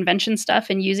online convention stuff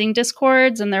and using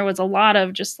Discords. And there was a lot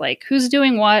of just like, who's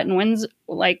doing what and when's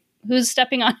like, who's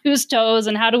stepping on whose toes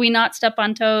and how do we not step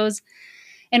on toes?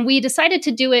 And we decided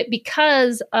to do it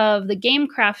because of the Game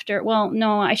Crafter. Well,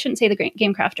 no, I shouldn't say the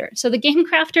Game Crafter. So the Game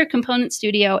Crafter Component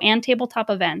Studio and Tabletop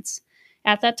Events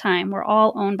at that time were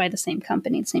all owned by the same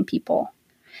company, the same people.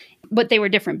 But they were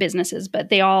different businesses, but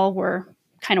they all were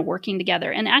kind of working together.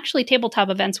 And actually, Tabletop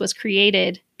Events was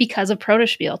created because of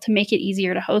Protospiel to make it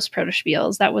easier to host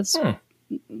Protospiels. That was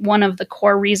one of the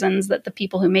core reasons that the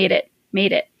people who made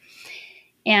it.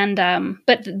 And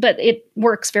but it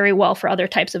works very well for other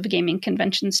types of gaming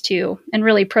conventions too. And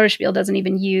really, Protospiel doesn't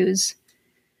even use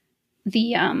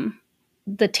the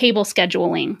table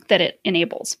scheduling that it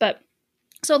enables. But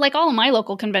so like all of my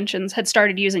local conventions had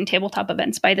started using Tabletop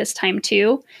Events by this time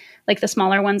too, like the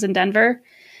smaller ones in Denver.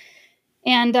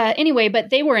 And anyway,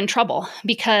 but they were in trouble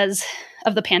because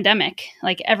of the pandemic.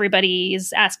 Like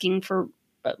everybody's asking for,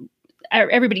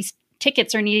 everybody's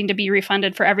tickets are needing to be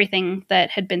refunded for everything that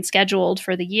had been scheduled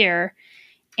for the year.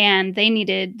 And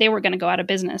they were going to go out of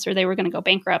business or they were going to go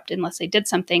bankrupt unless they did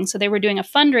something. So they were doing a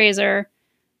fundraiser.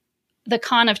 The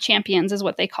Con of Champions is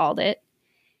what they called it.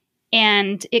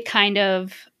 And it kind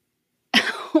of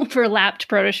overlapped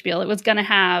Protospiel. It was going to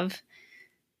have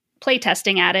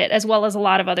playtesting at it as well as a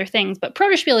lot of other things. But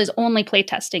Protospiel is only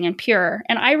playtesting and pure.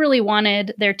 And I really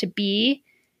wanted there to be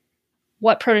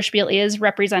what Protospiel is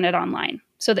represented online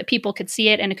so that people could see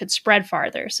it and it could spread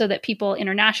farther so that people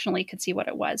internationally could see what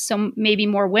it was. So maybe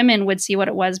more women would see what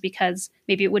it was because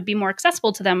maybe it would be more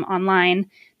accessible to them online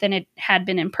than it had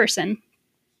been in person.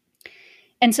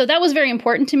 And so that was very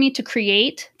important to me to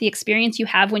create the experience you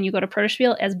have when you go to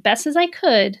Protospiel as best as I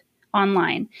could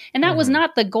online. And that was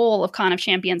not the goal of Con of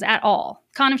Champions at all.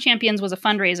 Con of Champions was a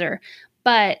fundraiser,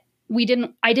 but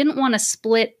I didn't want to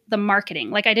split the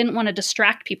marketing. Like I didn't want to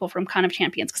distract people from Con of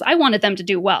Champions because I wanted them to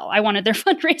do well. I wanted their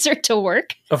fundraiser to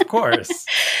work. Of course.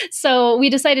 So we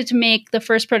decided to make the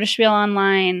first Protospiel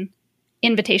Online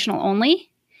invitational only.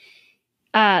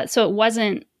 So it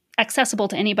wasn't accessible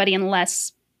to anybody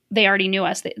unless they already knew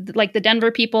us, like the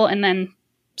Denver people, and then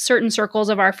certain circles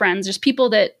of our friends, just people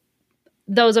that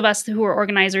those of us who were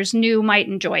organizers knew might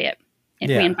enjoy it if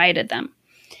we invited them.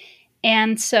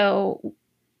 And so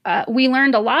we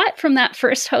learned a lot from that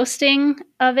first hosting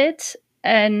of it.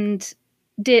 And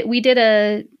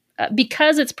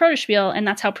because it's Protospiel and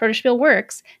that's how Protospiel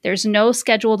works, there's no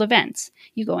scheduled events.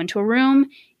 You go into a room,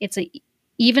 it's an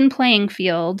even playing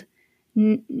field.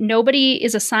 Nobody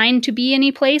is assigned to be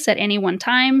any place at any one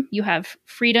time. You have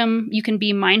freedom. You can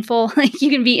be mindful. Like you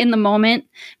can be in the moment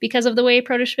because of the way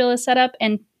Protospiel is set up.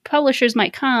 And publishers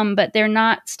might come, but they're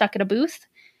not stuck at a booth.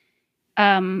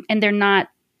 And they're not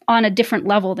on a different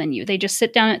level than you. They just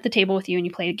sit down at the table with you and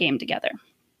you play a game together.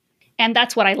 And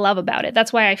that's what I love about it.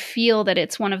 That's why I feel that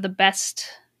it's one of the best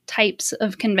types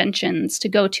of conventions to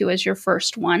go to as your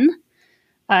first one,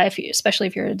 especially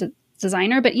if you're a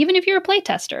designer, but even if you're a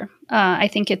playtester, I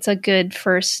think it's a good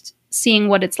first seeing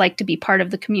what it's like to be part of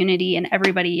the community. And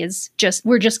everybody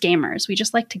we're just gamers. We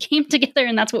just like to game together.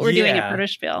 And that's what we're doing at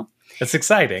Protospiel. That's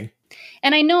exciting.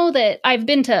 And I know that I've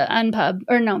been to Unpub,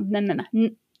 or no.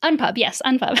 Unpub, yes,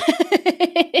 Unpub.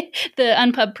 The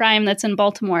Unpub Prime that's in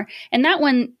Baltimore. And that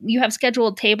one, you have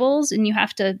scheduled tables and you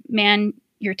have to man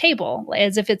your table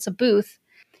as if it's a booth.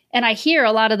 And I hear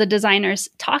a lot of the designers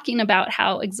talking about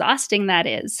how exhausting that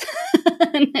is.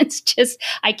 And it's just,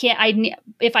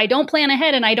 if I don't plan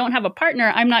ahead and I don't have a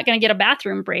partner, I'm not going to get a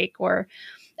bathroom break. Or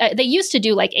they used to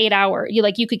do like 8 hour,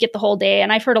 you could get the whole day.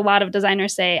 And I've heard a lot of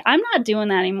designers say, I'm not doing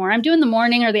that anymore. I'm doing the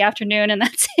morning or the afternoon and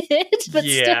that's it. But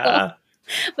still.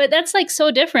 But that's like so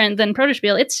different than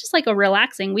Protospiel. It's just like a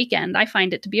relaxing weekend. I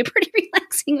find it to be a pretty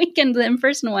relaxing weekend, the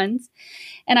in-person ones.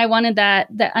 And I wanted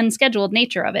the unscheduled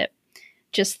nature of it.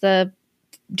 Just the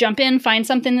jump in, find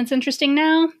something that's interesting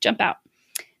now, jump out.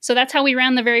 So that's how we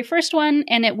ran the very first one.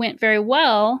 And it went very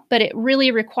well, but it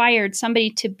really required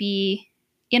somebody to be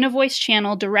in a voice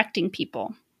channel directing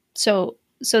people. So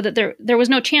that there was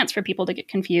no chance for people to get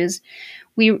confused.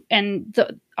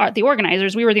 The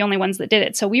organizers, we were the only ones that did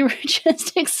it. So we were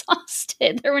just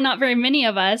exhausted. There were not very many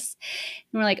of us.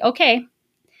 And we're like, okay,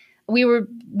 we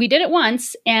did it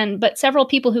once. But several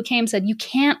people who came said, you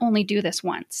can't only do this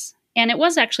once. And it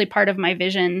was actually part of my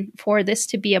vision for this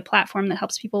to be a platform that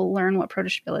helps people learn what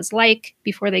Protospiel is like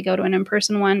before they go to an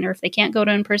in-person one, or if they can't go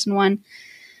to an in-person one.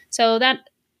 So that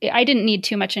I didn't need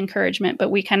too much encouragement, but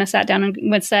we kind of sat down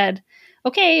and said,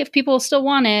 okay, if people still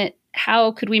want it,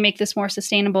 how could we make this more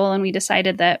sustainable? And we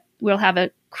decided that we'll have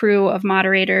a crew of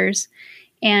moderators,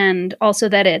 and also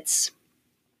that it's,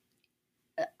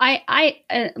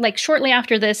 like shortly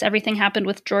after this, everything happened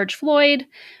with George Floyd,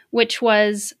 which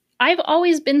was, I've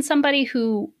always been somebody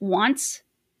who wants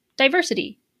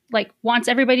diversity, like wants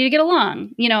everybody to get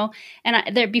along,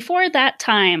 and before that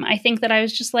time, I think that I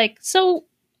was just like, so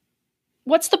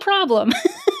what's the problem?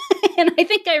 And I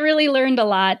think I really learned a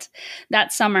lot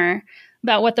that summer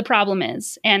about what the problem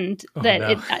is, and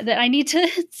that I need to,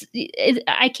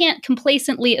 I can't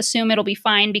complacently assume it'll be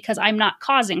fine because I'm not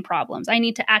causing problems. I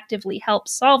need to actively help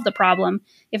solve the problem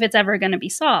if it's ever going to be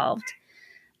solved.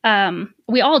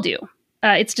 We all do.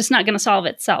 It's just not going to solve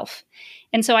itself.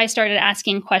 And so I started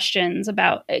asking questions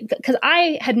about, because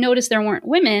I had noticed there weren't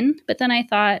women, but then I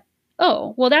thought,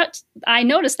 oh, well, I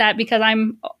noticed that because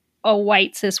I'm a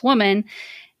white cis woman.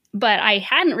 But I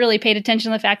hadn't really paid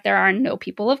attention to the fact there are no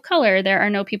people of color. There are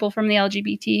no people from the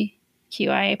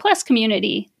LGBTQIA plus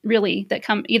community, really, that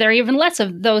come, either even less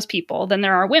of those people than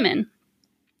there are women.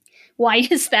 Why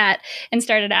is that? And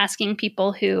started asking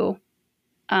people who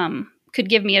could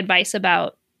give me advice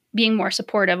about being more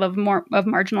supportive of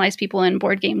marginalized people in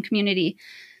board game community.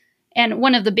 And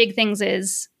one of the big things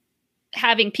is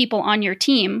having people on your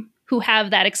team who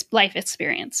have that life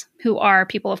experience, who are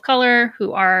people of color,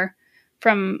 who are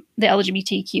from the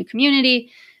LGBTQ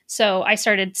community. So I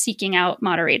started seeking out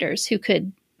moderators who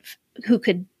could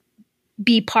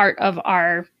be part of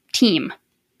our team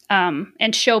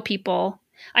and show people.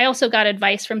 I also got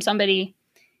advice from somebody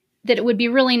that it would be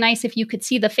really nice if you could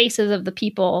see the faces of the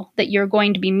people that you're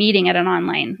going to be meeting at an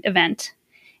online event.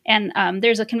 And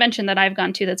there's a convention that I've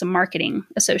gone to that's a marketing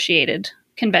associated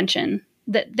convention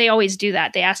that they always do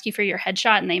that. They ask you for your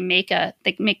headshot and they make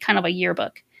kind of a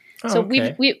yearbook. So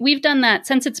okay. we've done that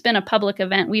since it's been a public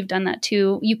event. We've done that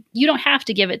too. You don't have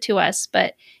to give it to us,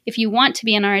 but if you want to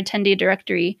be in our attendee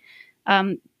directory,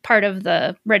 part of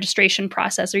the registration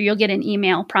process, or you'll get an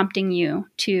email prompting you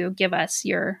to give us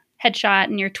your headshot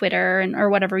and your Twitter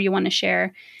or whatever you want to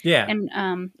share. Yeah.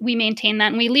 And we maintain that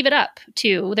and we leave it up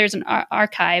too. There's an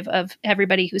archive of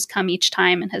everybody who's come each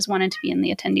time and has wanted to be in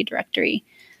the attendee directory.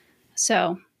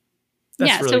 So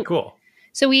That's really cool.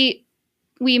 So we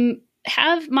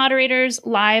have moderators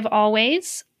live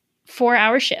always,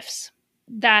 4-hour shifts.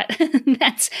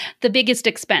 That's the biggest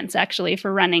expense actually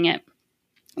for running it.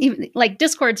 Even, like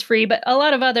Discord's free, but a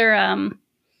lot of other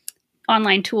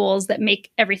online tools that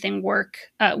make everything work.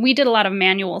 We did a lot of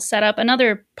manual setup.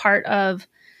 Another part of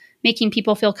making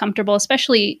people feel comfortable,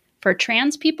 especially for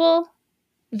trans people,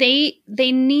 they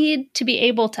need to be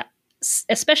able to,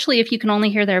 especially if you can only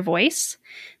hear their voice,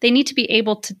 they need to be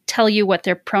able to tell you what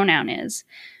their pronoun is.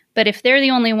 But if they're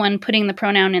the only one putting the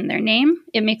pronoun in their name,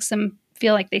 it makes them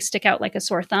feel like they stick out like a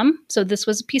sore thumb. So this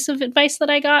was a piece of advice that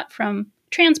I got from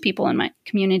trans people in my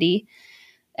community.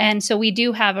 And so we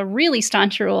do have a really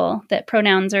staunch rule that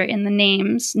pronouns are in the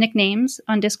names, nicknames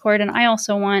on Discord. And I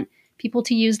also want people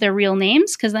to use their real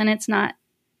names, because then it's not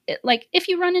like if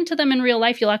you run into them in real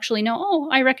life, you'll actually know, oh,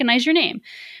 I recognize your name.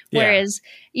 Whereas,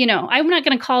 I'm not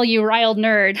going to call you riled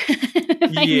nerd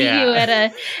if I meet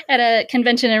you at a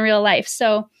convention in real life.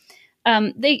 So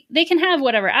they can have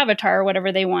whatever avatar or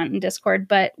whatever they want in Discord,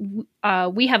 but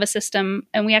we have a system,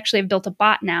 and we actually have built a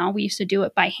bot now. We used to do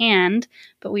it by hand,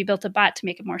 but we built a bot to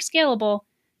make it more scalable.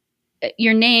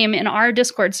 Your name in our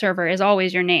Discord server is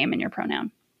always your name and your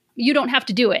pronoun. You don't have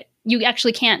to do it. You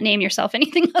actually can't name yourself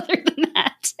anything other than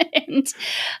that. And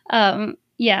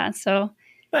so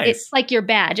nice. It's like your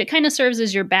badge. It kind of serves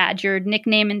as your badge. Your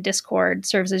nickname in Discord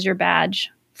serves as your badge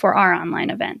for our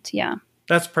online event. Yeah.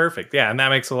 That's perfect. Yeah. And that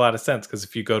makes a lot of sense, because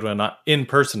if you go to an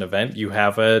in-person event, you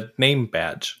have a name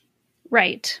badge.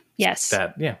 Right. Yes.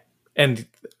 And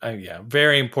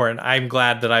very important. I'm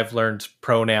glad that I've learned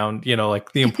pronoun,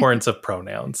 like the importance of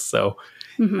pronouns. So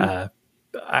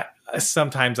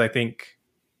sometimes I think,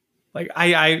 like,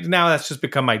 I now that's just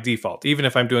become my default. Even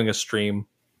if I'm doing a stream,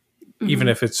 even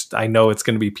if I know it's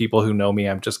going to be people who know me,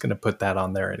 I'm just going to put that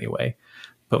on there anyway.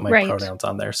 Put my pronouns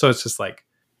on there. So it's just like,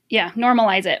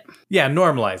 normalize it. Yeah,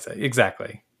 normalize it.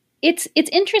 Exactly. It's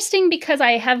interesting because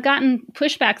I have gotten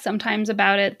pushback sometimes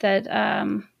about it that,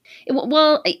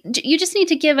 you just need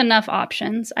to give enough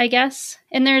options, I guess.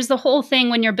 And there's the whole thing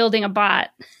when you're building a bot,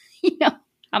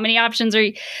 how many options are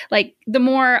you, like, the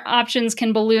more options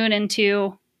can balloon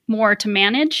into more to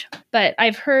manage. But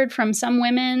I've heard from some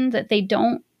women that they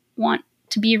don't want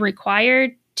to be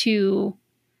required to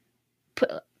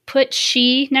put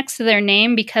she next to their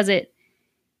name because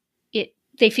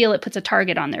they feel it puts a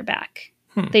target on their back.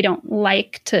 They don't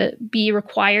like to be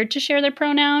required to share their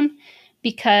pronoun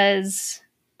because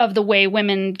of the way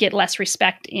women get less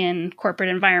respect in corporate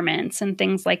environments and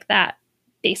things like that.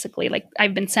 Basically, like,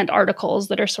 I've been sent articles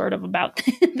that are sort of about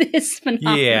this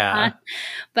phenomenon. Yeah.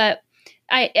 But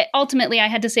ultimately I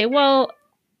had to say, well,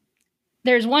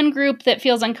 there's one group that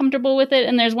feels uncomfortable with it,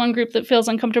 and there's one group that feels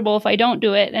uncomfortable if I don't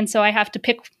do it. And so I have to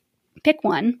pick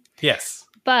one. Yes.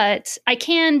 But I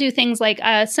can do things like,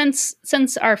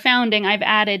 since our founding, I've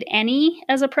added any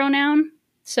as a pronoun,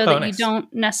 so that nice. You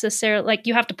don't necessarily, like,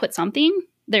 you have to put something.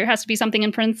 There has to be something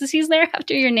in parentheses there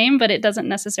after your name, but it doesn't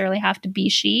necessarily have to be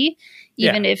she,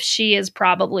 even if she is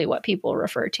probably what people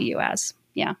refer to you as.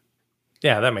 Yeah.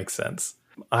 Yeah, that makes sense.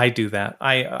 I do that.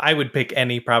 I would pick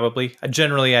any, probably.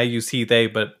 Generally, I use he, they,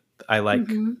 but I like...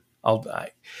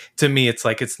 to me, it's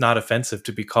like, it's not offensive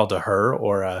to be called a her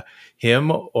or a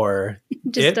him or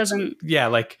it doesn't. Yeah,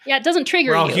 like, it doesn't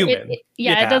trigger we're all you. Human.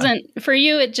 It doesn't for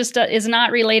you. It just is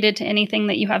not related to anything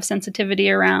that you have sensitivity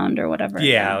around or whatever.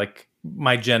 Yeah, like,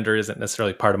 my gender isn't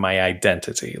necessarily part of my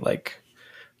identity. Like,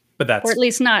 but that's, or at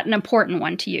least not an important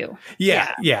one to you.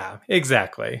 Yeah,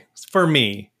 exactly. For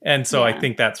me, and so I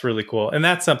think that's really cool, and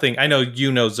that's something I know.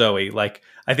 Zoe, like.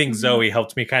 I think Zoe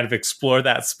helped me kind of explore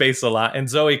that space a lot. And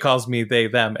Zoe calls me they,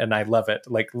 them, and I love it.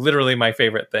 Like, literally my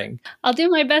favorite thing. I'll do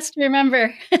my best to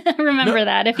remember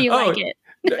that if you like it.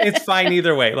 It's fine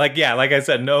either way. Like, like I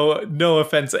said, no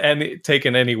offense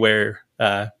taken anywhere.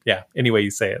 Any way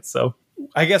you say it. So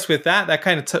I guess with that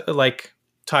kind of like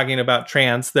talking about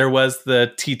trans, there was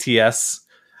the TTS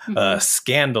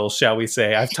scandal, shall we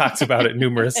say. I've talked about it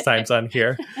numerous times on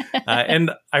here.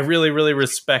 And I really, really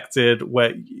respected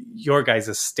what your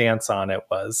guys' stance on it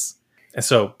was. And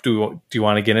so do you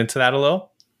want to get into that a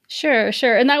little? Sure.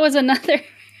 And that was another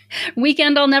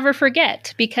weekend I'll never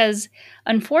forget, because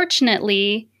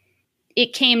unfortunately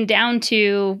it came down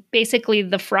to basically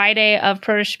the Friday of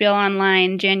Protospiel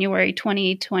Online, January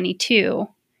 2022,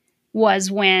 was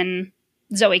when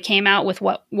Zoe came out with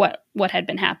what had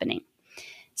been happening.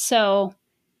 So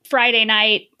Friday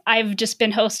night, I've just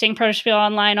been hosting Protospiel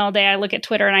Online all day. I look at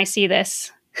Twitter and I see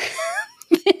this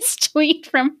tweet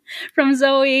from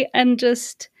Zoe, and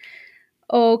just,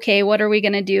 okay, what are we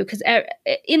going to do? Because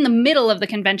in the middle of the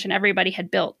convention, everybody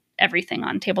had built everything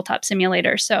on Tabletop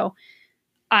Simulator. So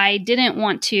I didn't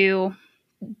want to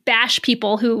bash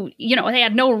people who, they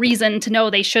had no reason to know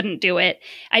they shouldn't do it.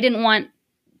 I didn't want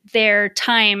their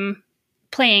time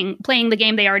playing the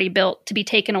game they already built to be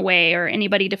taken away, or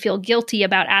anybody to feel guilty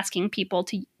about asking people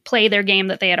to play their game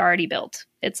that they had already built.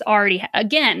 It's already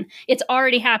happening.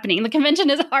 The convention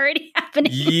is already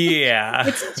happening. Yeah.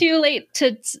 It's too late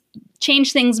to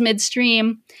change things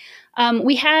midstream.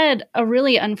 We had a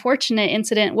really unfortunate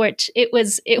incident, which it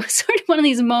was sort of one of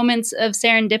these moments of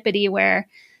serendipity where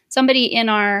somebody in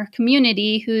our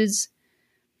community who's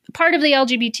part of the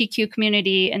LGBTQ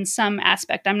community in some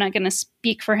aspect, I'm not going to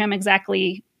speak for him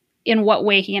exactly in what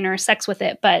way he intersects with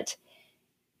it, but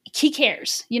he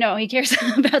cares, he cares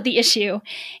about the issue,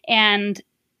 and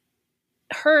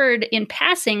heard in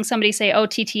passing somebody say, "Oh,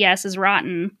 TTS is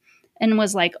rotten," and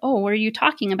was like, "Oh, what are you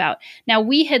talking about?" Now,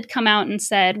 we had come out and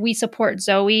said, "We support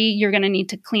Zoe. You're going to need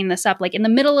to clean this up." Like in the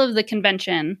middle of the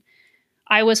convention,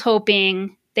 I was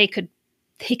hoping they could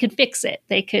fix it.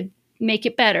 They could make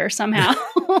it better somehow.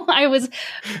 I was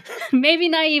maybe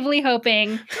naively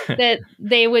hoping that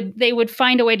they would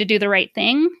find a way to do the right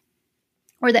thing,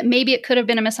 or that maybe it could have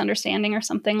been a misunderstanding or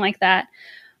something like that.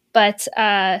 But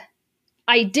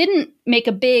I didn't make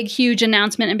a huge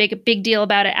announcement and make a big deal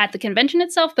about it at the convention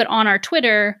itself, but on our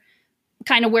Twitter,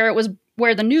 kind of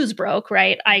where the news broke,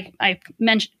 right? I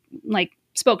mentioned,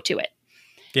 spoke to it.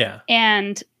 Yeah.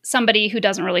 And somebody who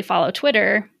doesn't really follow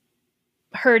Twitter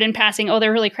heard in passing, "Oh,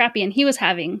 they're really crappy." And he was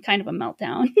having kind of a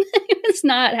meltdown. He was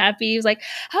not happy. He was like,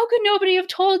 "How could nobody have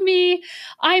told me?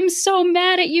 I'm so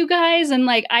mad at you guys." And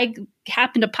I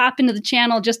happened to pop into the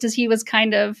channel just as he was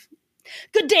kind of,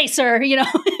 "Good day, sir."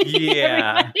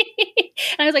 Yeah.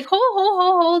 And I was like,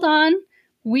 hold on.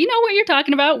 We know what you're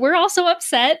talking about. We're also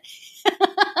upset.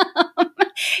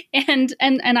 And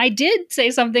I did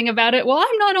say something about it. "Well,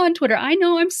 I'm not on Twitter. I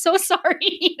know. I'm so sorry."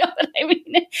 You know what I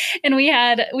mean? And we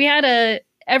had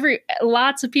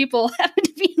lots of people happened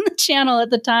to be in the channel at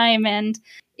the time, and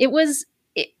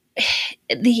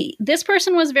this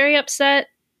person was very upset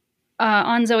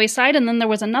on Zoe's side, and then there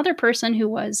was another person who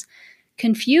was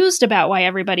confused about why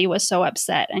everybody was so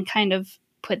upset and kind of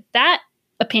put that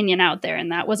opinion out there,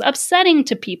 and that was upsetting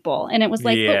to people. And it was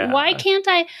like, "But why can't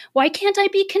I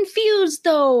be confused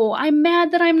though? I'm mad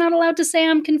that I'm not allowed to say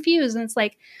I'm confused." And it's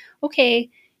like,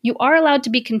 okay, you are allowed to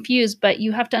be confused, but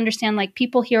you have to understand,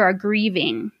 people here are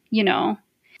grieving,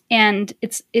 and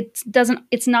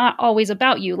it's not always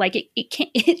about you.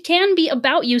 It can be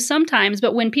about you sometimes,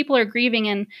 but when people are grieving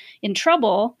and in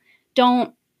trouble,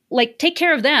 don't take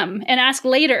care of them and ask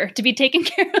later to be taken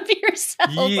care of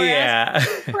yourself. Yeah. Or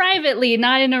ask privately,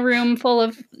 not in a room full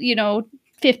of,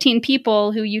 15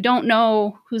 people who you don't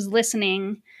know who's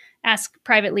listening. Ask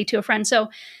privately to a friend. So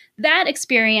that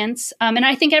experience, and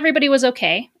I think everybody was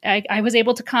okay. I was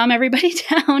able to calm everybody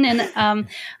down. And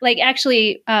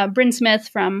actually, Bryn Smith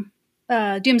from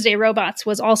Doomsday Robots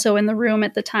was also in the room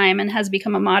at the time and has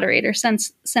become a moderator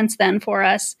since then for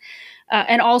us.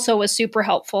 And also was super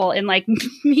helpful in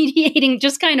mediating,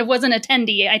 just kind of was an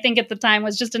attendee. I think at the time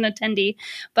was just an attendee,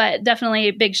 but definitely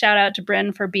a big shout out to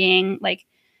Bryn for being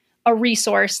a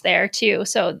resource there too.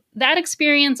 So that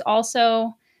experience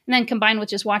also, and then combined with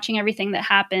just watching everything that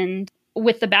happened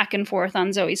with the back and forth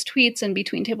on Zoe's tweets and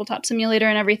between Tabletop Simulator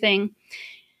and everything,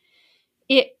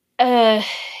 I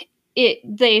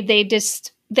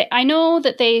know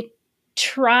that they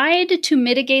tried to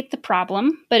mitigate the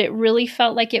problem, but it really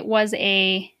felt like it was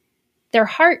their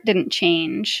heart didn't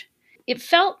change. It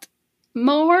felt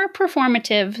more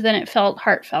performative than it felt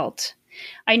heartfelt.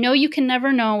 I know you can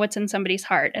never know what's in somebody's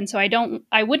heart, and so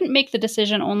I wouldn't make the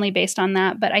decision only based on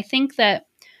that, but I think that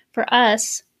for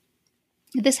us,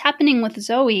 this happening with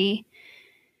Zoe,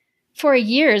 for a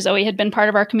year, Zoe had been part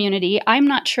of our community. I'm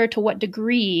not sure to what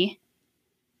degree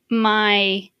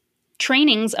my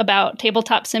trainings about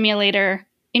Tabletop Simulator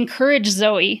encourage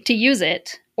Zoe to use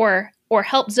it or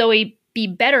help Zoe be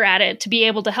better at it to be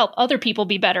able to help other people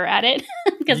be better at it.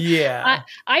 Because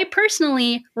I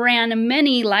personally ran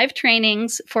many live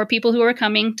trainings for people who were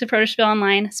coming to Protospiel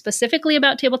Online specifically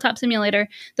about Tabletop Simulator.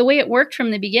 The way it worked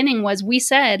from the beginning was we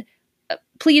said,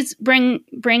 please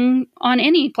bring on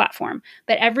any platform.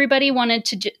 But everybody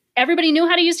everybody knew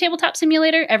how to use Tabletop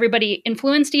Simulator. Everybody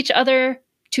influenced each other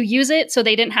to use it so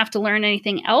they didn't have to learn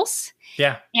anything else.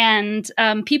 Yeah. And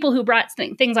people who brought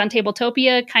things on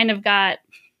Tabletopia kind of got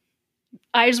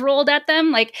eyes rolled at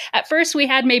them. At first we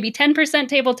had maybe 10%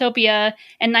 Tabletopia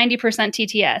and 90%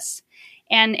 TTS.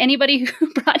 And anybody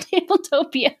who brought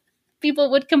Tabletopia,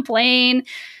 people would complain,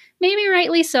 maybe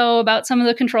rightly so, about some of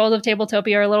the controls of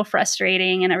Tabletopia are a little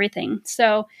frustrating and everything.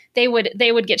 So they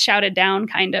would get shouted down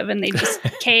kind of, and they just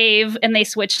cave and they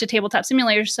switch to Tabletop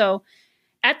Simulator. So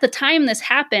at the time this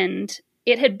happened,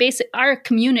 our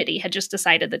community had just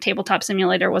decided that Tabletop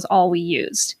Simulator was all we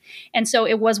used. And so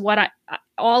it was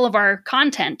all of our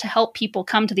content to help people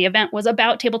come to the event was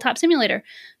about Tabletop Simulator.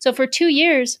 So for 2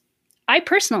 years, I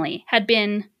personally had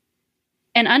been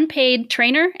an unpaid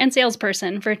trainer and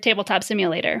salesperson for Tabletop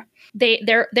Simulator.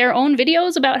 Their own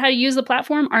videos about how to use the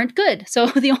platform aren't good. So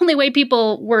the only way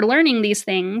people were learning these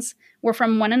things were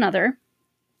from one another.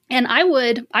 And I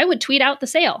would tweet out the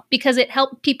sale because it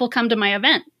helped people come to my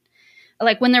event.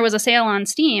 Like when there was a sale on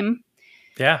Steam,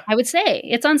 yeah, I would say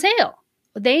it's on sale.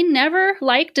 They never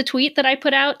liked a tweet that I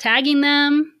put out tagging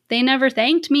them. They never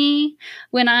thanked me.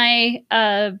 When I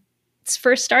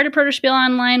first started Protospiel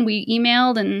Online, we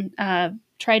emailed and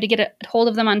tried to get a hold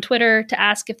of them on Twitter to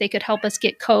ask if they could help us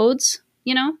get codes,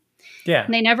 Yeah.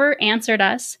 And they never answered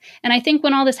us. And I think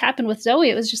when all this happened with Zoe,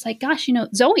 it was just like, gosh,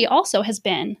 Zoe also has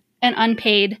been an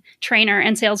unpaid trainer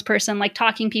and salesperson, like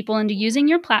talking people into using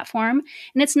your platform.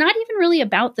 And it's not even really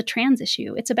about the trans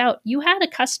issue. It's about you had a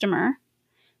customer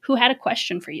who had a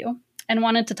question for you and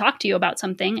wanted to talk to you about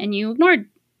something, and you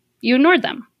ignored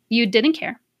them. You didn't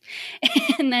care.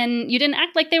 And then you didn't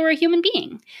act like they were a human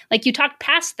being. Like you talked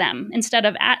past them instead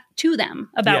of to them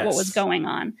about what was going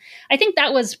on. I think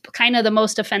that was kind of the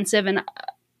most offensive, and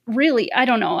really, I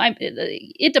don't know.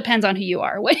 It depends on who you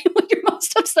are, what you're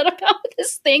most upset about with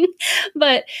this thing.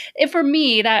 But for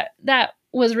me, that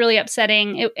was really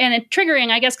upsetting and triggering,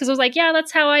 I guess, because it was like, yeah,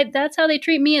 that's how they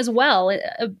treat me as well.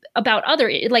 About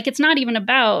other, like, it's not even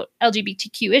about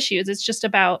LGBTQ issues. It's just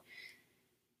about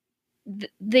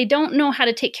they don't know how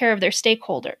to take care of their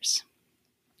stakeholders.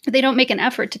 They don't make an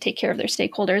effort to take care of their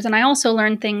stakeholders. And I also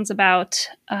learned things about.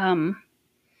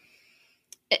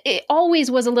 It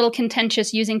always was a little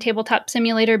contentious using Tabletop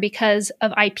Simulator because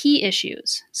of IP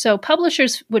issues. So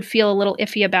publishers would feel a little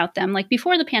iffy about them. Like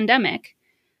before the pandemic,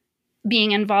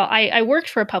 being involved, I worked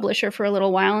for a publisher for a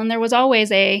little while, and there was always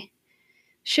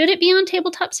should it be on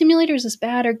Tabletop Simulator? Is this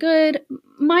bad or good?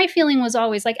 My feeling was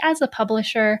always like, as a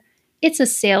publisher, it's a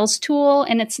sales tool,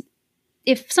 and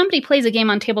if somebody plays a game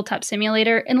on Tabletop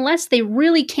Simulator, unless they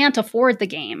really can't afford the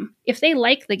game, if they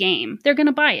like the game, they're going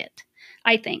to buy it,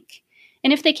 I think.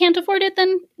 And if they can't afford it,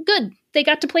 then good. They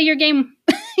got to play your game.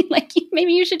 Like,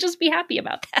 maybe you should just be happy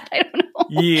about that. I don't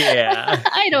know. Yeah.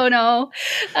 I don't know.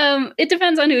 It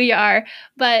depends on who you are.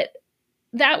 But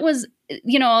that was,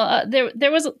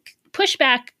 there was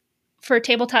pushback for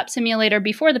Tabletop Simulator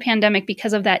before the pandemic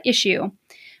because of that issue.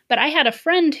 But I had a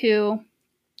friend who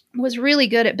was really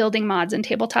good at building mods in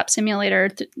Tabletop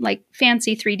Simulator, like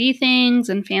fancy 3D things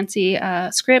and fancy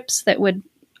scripts that would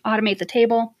automate the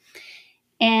table.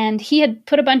 And he had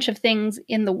put a bunch of things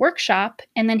in the workshop,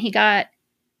 and then he got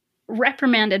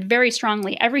reprimanded very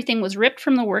strongly. Everything was ripped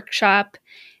from the workshop,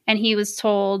 and he was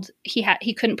told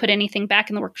he couldn't put anything back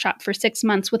in the workshop for 6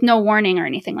 months with no warning or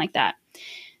anything like that.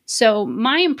 So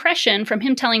my impression from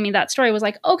him telling me that story was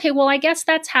like, okay, well, I guess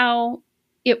that's how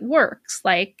it works.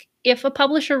 Like, if a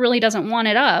publisher really doesn't want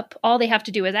it up, all they have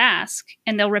to do is ask,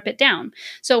 and they'll rip it down.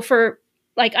 So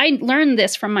I learned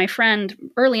this from my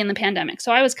friend early in the pandemic.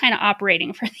 So I was kind of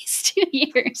operating for these 2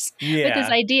 years with this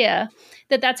idea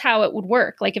that that's how it would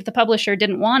work. Like if the publisher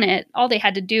didn't want it, all they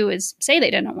had to do is say they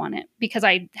didn't want it, because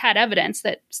I had evidence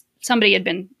that somebody had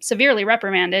been severely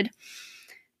reprimanded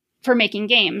for making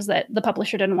games that the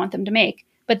publisher didn't want them to make.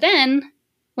 But then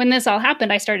when this all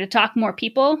happened, I started to talk to more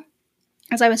people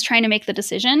as I was trying to make the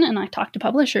decision. And I talked to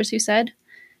publishers who said,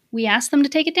 we asked them to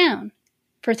take it down.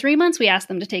 For 3 months, we asked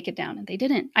them to take it down, and they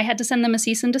didn't. I had to send them a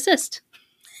cease and desist.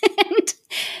 And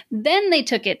then they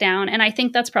took it down, and I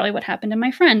think that's probably what happened to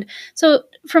my friend. So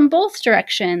from both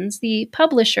directions, the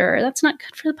publisher, that's not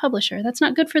good for the publisher. That's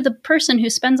not good for the person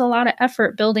who spends a lot of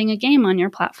effort building a game on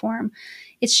your platform.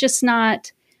 It's just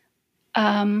not,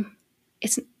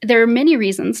 there are many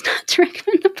reasons not to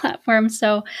recommend the platform.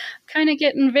 So kind of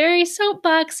getting very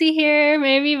soapboxy here,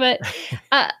 maybe, but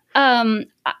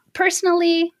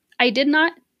personally, I did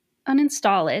not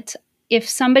uninstall it. If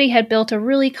somebody had built a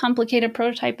really complicated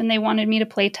prototype and they wanted me to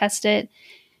play test it,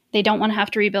 they don't want to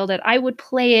have to rebuild it, I would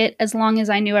play it as long as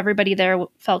I knew everybody there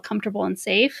felt comfortable and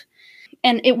safe.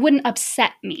 And it wouldn't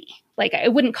upset me. Like,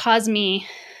 it wouldn't cause me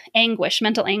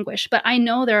mental anguish. But I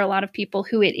know there are a lot of people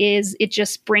who it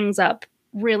just brings up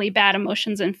really bad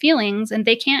emotions and feelings, and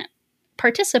they can't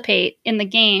participate in the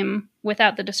game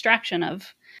without the distraction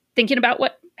of thinking about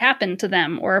what happened to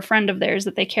them or a friend of theirs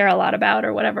that they care a lot about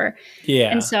or whatever. Yeah.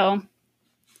 And so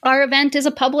our event is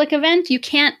a public event.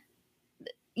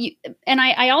 And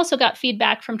I also got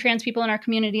feedback from trans people in our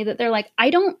community that they're like, I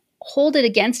don't hold it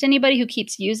against anybody who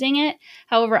keeps using it.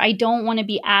 However, I don't want to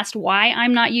be asked why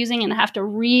I'm not using it and have to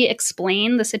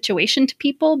re-explain the situation to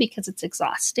people because it's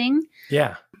exhausting.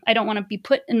 Yeah. I don't want to be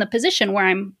put in the position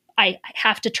where I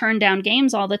have to turn down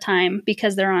games all the time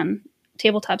because they're on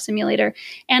Tabletop Simulator.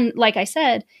 And like I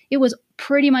said, it was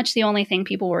pretty much the only thing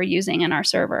people were using in our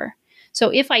server. So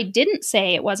if I didn't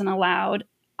say it wasn't allowed,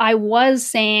 I was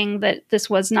saying that this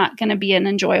was not going to be an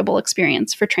enjoyable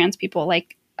experience for trans people.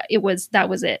 Like that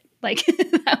was it. Like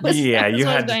that was you what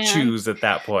had was to choose at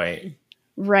that point.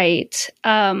 Right.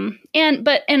 I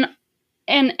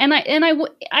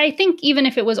think even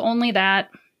if it was only that,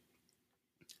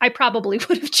 I probably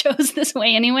would have chose this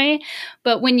way anyway.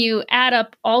 But when you add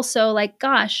up also like,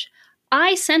 gosh,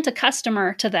 I sent a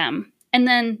customer to them and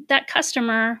then that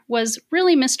customer was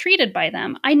really mistreated by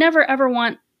them. I never, ever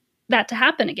want that to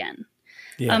happen again.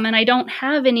 Yeah. And I don't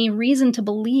have any reason to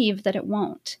believe that it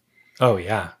won't. Oh,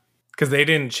 yeah. Because they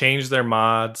didn't change their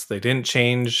mods. They didn't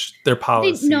change their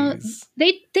policies.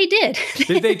 They did.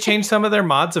 Did they change some of their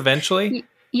mods eventually?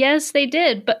 Yes, they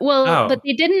did. But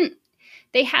they didn't.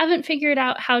 They haven't figured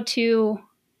out how to,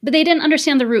 but they didn't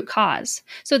understand the root cause.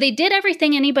 So they did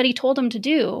everything anybody told them to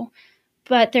do,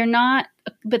 but they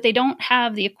don't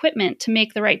have the equipment to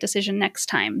make the right decision next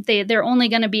time. They're only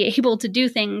going to be able to do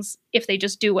things if they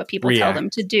just do what people tell them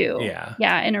to do.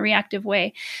 Yeah, in a reactive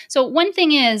way. So one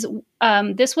thing is,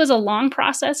 this was a long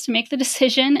process to make the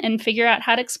decision and figure out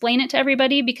how to explain it to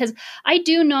everybody, because I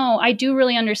do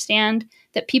really understand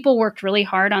that people worked really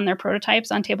hard on their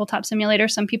prototypes on Tabletop Simulator.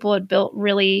 Some people had built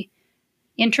really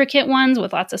intricate ones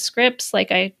with lots of scripts,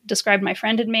 like I described my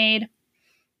friend had made.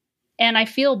 And I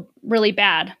feel really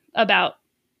bad about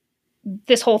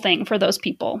this whole thing for those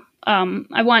people.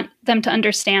 I want them to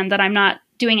understand that I'm not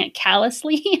doing it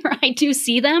callously, or I do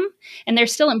see them and they're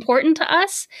still important to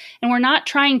us. And we're not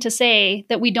trying to say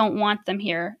that we don't want them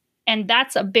here. And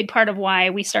that's a big part of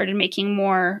why we started making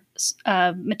more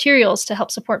materials to help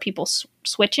support people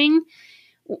switching.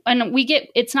 And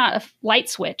it's not a light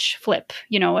switch flip,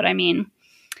 you know what I mean?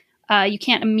 You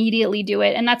can't immediately do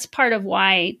it. And that's part of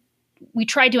why we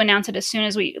tried to announce it as soon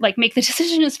as we make the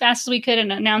decision as fast as we could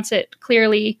and announce it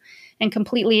clearly and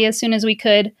completely as soon as we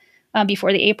could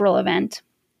before the April event.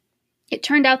 It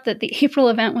turned out that the April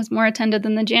event was more attended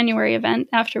than the January event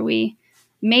after we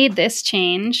made this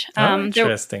change.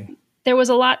 Interesting. There was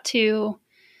a lot to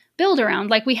build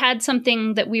around. Like we had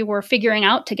something that we were figuring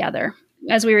out together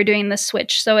as we were doing this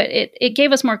switch. So it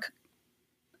gave us more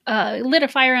lit a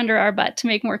fire under our butt to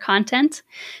make more content,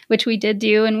 which we did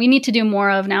do, and we need to do more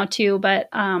of now too. But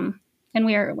I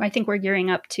think we're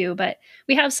gearing up too. But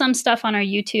we have some stuff on our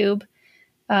YouTube,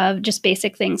 just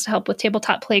basic things to help with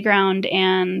Tabletop Playground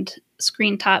and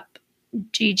Screen Top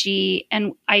GG.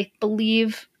 And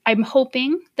I'm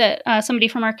hoping that somebody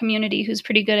from our community who's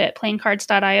pretty good at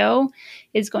playingcards.io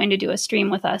is going to do a stream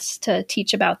with us to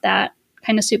teach about that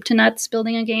kind of soup to nuts,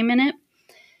 building a game in it.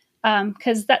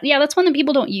 Because that's one that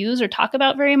people don't use or talk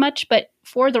about very much, but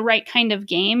for the right kind of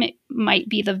game, it might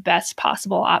be the best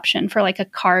possible option for like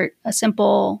a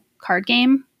simple card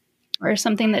game or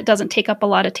something that doesn't take up a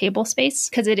lot of table space,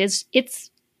 because it's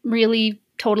really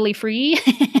totally free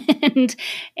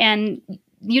and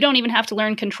you don't even have to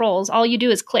learn controls. All you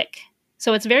do is click.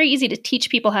 So it's very easy to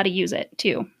teach people how to use it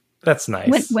too. That's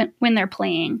nice. When they're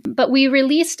playing. But we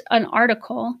released an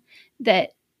article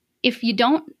that if you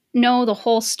don't know the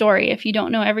whole story, if you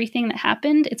don't know everything that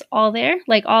happened, it's all there.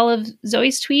 Like all of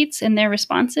Zoe's tweets and their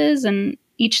responses and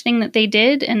each thing that they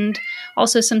did. And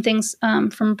also some things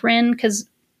from Bryn, because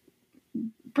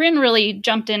Bryn really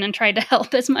jumped in and tried to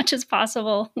help as much as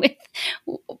possible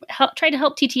tried to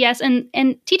help TTS.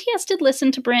 And TTS did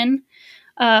listen to Bryn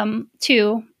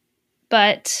too.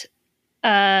 But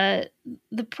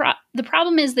the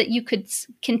problem is that you could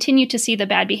continue to see the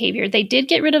bad behavior. They did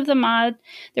get rid of the mod.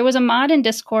 There was a mod in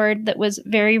Discord that was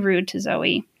very rude to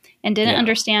Zoe and didn't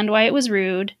understand why it was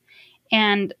rude.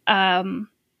 And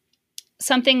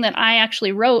something that I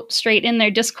actually wrote straight in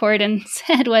their Discord and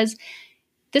said was,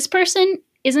 this person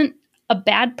isn't a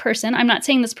bad person. I'm not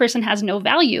saying this person has no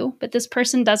value, but this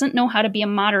person doesn't know how to be a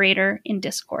moderator in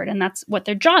Discord, and that's what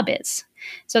their job is.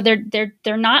 So they're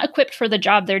not equipped for the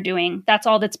job they're doing. That's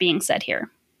all that's being said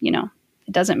here. You know,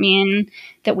 it doesn't mean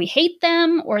that we hate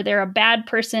them or they're a bad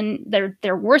person.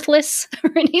 They're worthless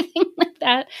or anything like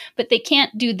that, but they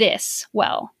can't do this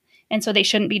well. And so they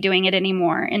shouldn't be doing it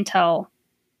anymore until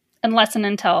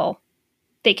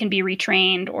they can be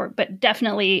retrained, but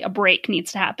definitely a break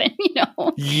needs to happen, you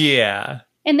know? Yeah.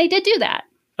 And they did do that.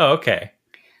 Oh, okay.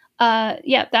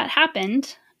 That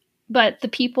happened. But the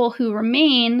people who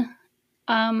remain,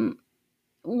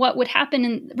 what would happen,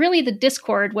 and really the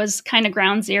Discord was kind of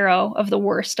ground zero of the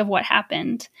worst of what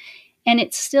happened. And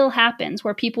it still happens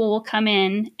where people will come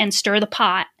in and stir the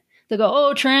pot. They'll go,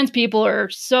 oh, trans people are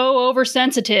so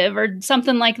oversensitive or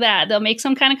something like that. They'll make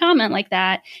some kind of comment like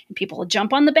that. And people will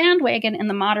jump on the bandwagon and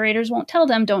the moderators won't tell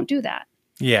them, don't do that.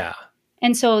 Yeah.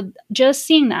 And so just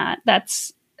seeing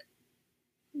that's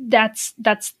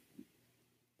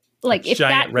like, if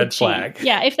giant that red flag. Change,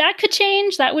 yeah, if that could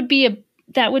change, that would be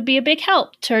a big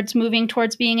help towards moving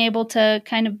towards being able to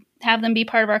kind of have them be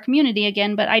part of our community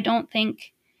again. But I don't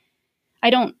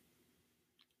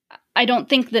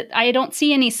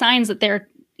see any signs that they're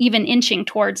even inching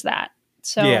towards that.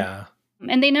 So, yeah.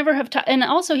 And they never have. And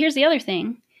also, here's the other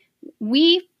thing: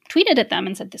 we tweeted at them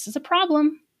and said, "This is a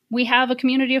problem. We have a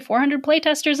community of 400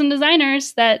 playtesters and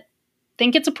designers that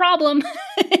think it's a problem.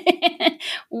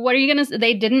 What are you going to?"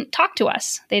 They didn't talk to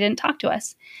us.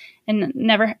 And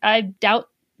never. I doubt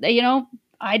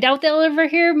they'll ever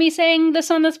hear me saying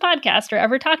this on this podcast or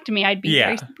ever talk to me. I'd be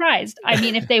very surprised. I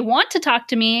mean, if they want to talk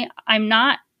to me, I'm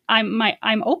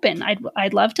open.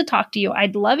 I'd love to talk to you.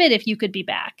 I'd love it if you could be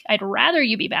back. I'd rather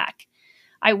you be back.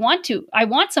 I want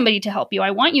somebody to help you.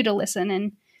 I want you to listen.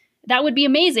 And that would be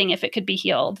amazing if it could be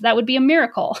healed. That would be a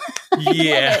miracle.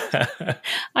 I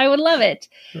would love it.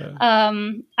 Yeah.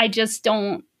 I just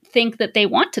don't think that they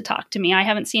want to talk to me. I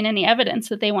haven't seen any evidence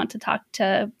that they want to talk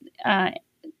to,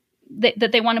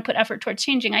 that they want to put effort towards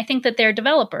changing. I think that they're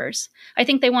developers. I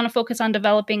think they want to focus on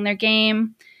developing their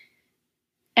game.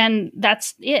 And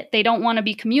that's it. They don't want to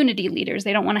be community leaders.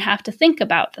 They don't want to have to think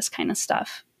about this kind of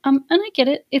stuff. And I get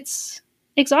it. It's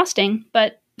exhausting,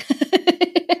 but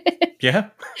yeah,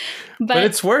 but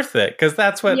it's worth it. Cause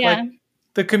that's what like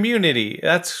the community,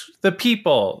 that's the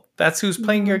people, that's who's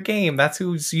playing your game. That's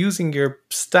who's using your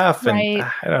stuff. And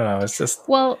I don't know. It's just,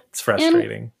 it's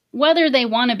frustrating. Whether they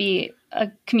want to be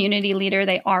a community leader,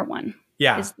 they are one.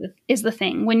 Yeah. Is the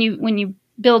thing. When you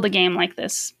build a game like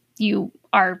this,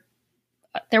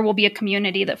 there will be a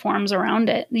community that forms around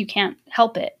it. You can't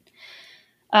help it.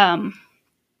 And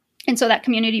so that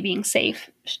community being safe,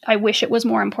 I wish it was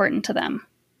more important to them.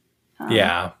 But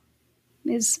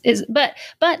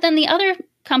then the other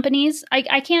companies,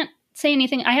 I can't say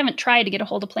anything. I haven't tried to get a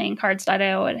hold of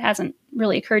playingcards.io. It hasn't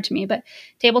really occurred to me, but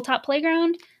Tabletop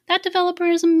Playground, that developer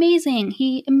is amazing.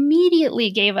 He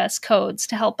immediately gave us codes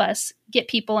to help us get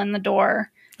people in the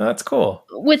door. Oh, that's cool.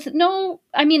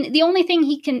 The only thing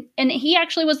he can, and he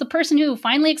actually was the person who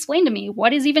finally explained to me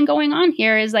what is even going on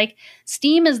here, is like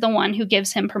Steam is the one who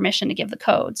gives him permission to give the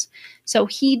codes. So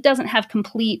he doesn't have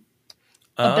complete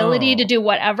ability to do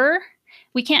whatever.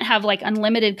 We can't have like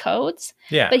unlimited codes.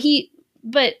 Yeah. But he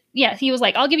was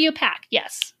like, I'll give you a pack.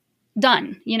 Yes.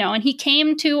 Done. And he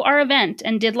came to our event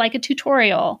and did like a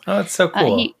tutorial. Oh, that's so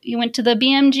cool. He went to the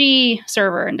BMG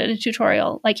server and did a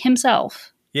tutorial like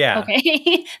himself. Yeah.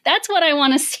 Okay. That's what I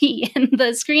want to see. And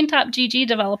the ScreenTop GG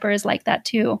developer is like that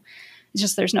too. It's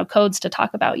just there's no codes to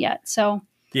talk about yet. So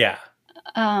yeah.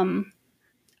 That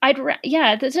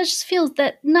just feels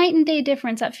that night and day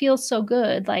difference. That feels so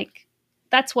good. Like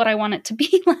that's what I want it to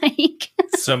be like.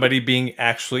 Somebody being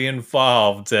actually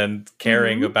involved and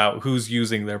caring about who's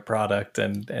using their product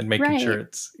and making sure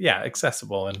it's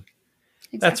accessible. And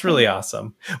that's really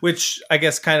awesome. Which I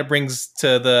guess kind of brings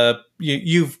to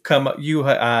you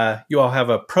all have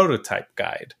a prototype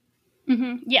guide.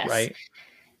 Mm-hmm. Yes. Right.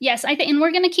 Yes. I think, and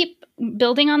we're going to keep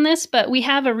building on this, but we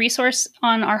have a resource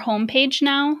on our homepage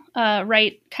now,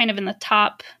 right kind of in the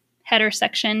top header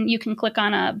section. You can click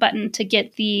on a button to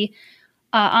get the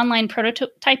online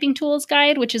prototyping tools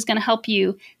guide, which is going to help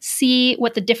you see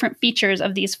what the different features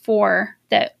of these 4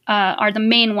 that are the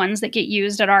main ones that get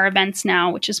used at our events now,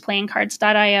 which is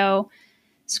playingcards.io,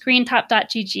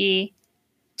 screentop.gg,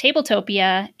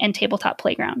 Tabletopia, and Tabletop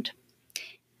Playground.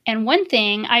 And one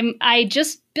thing, I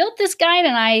just built this guide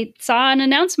and I saw an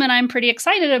announcement I'm pretty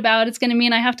excited about. It's going to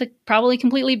mean I have to probably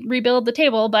completely rebuild the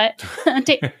table, but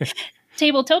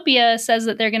Tabletopia says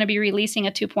that they're going to be releasing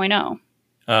a 2.0.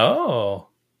 Oh.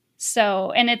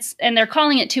 So, and they're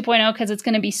calling it 2.0 because it's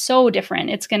going to be so different.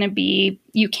 It's going to be,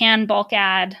 you can bulk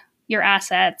add your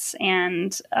assets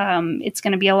and it's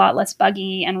going to be a lot less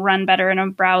buggy and run better in a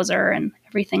browser and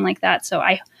everything like that. So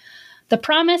the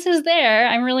promise is there.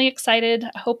 I'm really excited,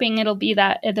 hoping it'll be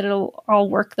that it'll all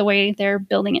work the way they're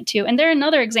building it to. And they're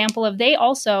another example of that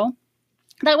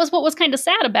was what was kind of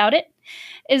sad about it,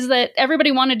 is that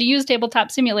everybody wanted to use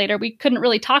Tabletop Simulator. We couldn't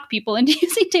really talk people into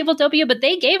using Tabletopia, but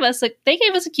they gave us a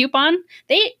coupon.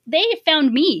 They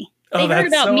found me. They heard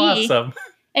about me awesome.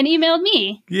 And emailed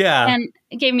me. Yeah. And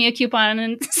gave me a coupon.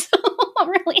 And so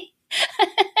really,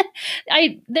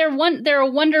 they're a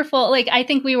wonderful, like, I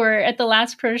think we were at the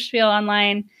last Protospiel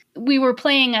online, we were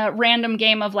playing a random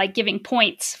game of like giving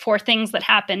points for things that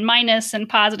happen, minus and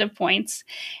positive points.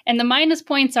 And the minus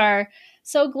points are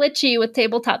so glitchy with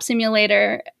Tabletop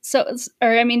Simulator.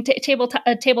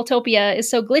 Tabletopia is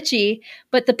so glitchy,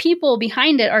 but the people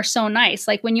behind it are so nice.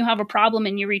 Like when you have a problem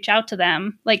and you reach out to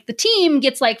them, like the team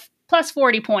gets like plus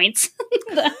 40 points.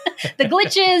 the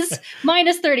glitches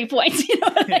minus 30 points. You know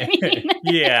what I mean?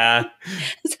 Yeah.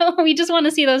 So we just want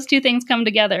to see those two things come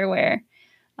together where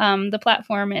the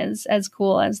platform is as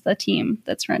cool as the team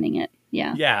that's running it.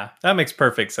 Yeah. Yeah, that makes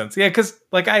perfect sense. Yeah, because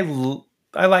like I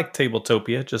like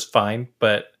Tabletopia just fine,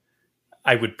 but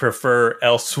I would prefer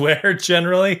elsewhere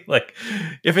generally. Like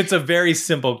if it's a very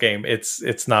simple game,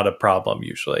 it's not a problem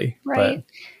usually. Right. But,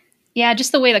 yeah,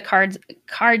 just the way the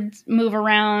cards move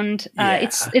around. Yeah.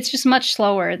 It's just much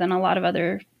slower than a lot of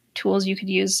other tools you could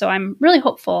use. So I'm really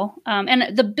hopeful.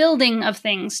 And the building of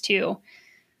things too.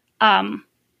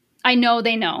 I know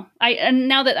they know. And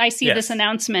now that I see this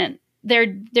announcement,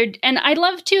 they're and I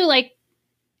love to like.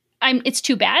 It's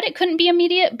too bad it couldn't be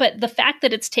immediate, but the fact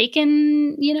that it's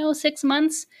taken 6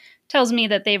 months tells me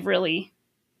that they've really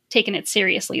taken it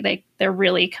seriously. They're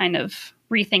really kind of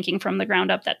rethinking from the ground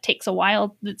up. That takes a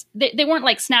while. They weren't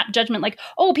like snap judgment, like,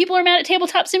 oh, people are mad at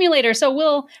Tabletop Simulator, so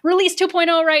we'll release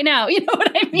 2.0 right now. You know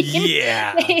what I mean?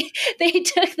 Yeah. They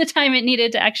took the time it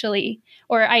needed to actually,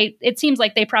 it seems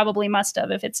like they probably must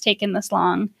have if it's taken this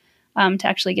long to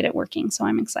actually get it working. So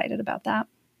I'm excited about that.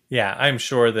 Yeah, I'm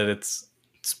sure that it's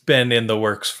been in the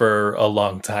works for a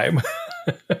long time.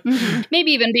 Mm-hmm.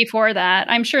 Maybe even before that.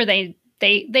 I'm sure they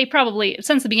probably,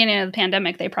 since the beginning of the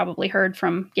pandemic, they probably heard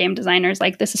from game designers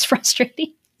like, this is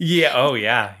frustrating. Yeah. Oh,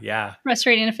 yeah. Yeah.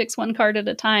 Frustrating to fix one card at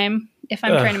a time if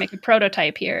I'm trying to make a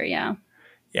prototype here. Yeah.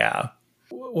 Yeah.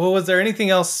 Well, was there anything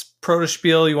else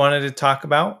Protospiel you wanted to talk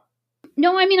about?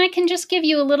 No, I mean, I can just give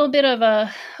you a little bit of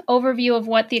a overview of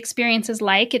what the experience is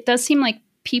like. It does seem like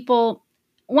people,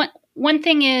 one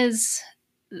thing is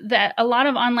that a lot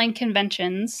of online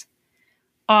conventions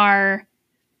are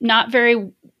not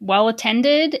very well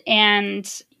attended,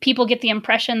 and people get the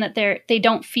impression that they're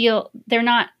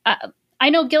not. I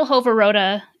know Gil Hover wrote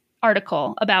a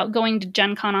article about going to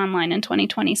Gen Con Online in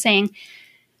 2020 saying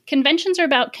conventions are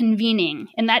about convening,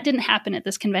 and that didn't happen at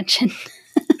this convention.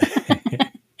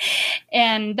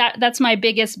 And that's my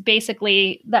biggest,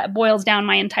 basically, that boils down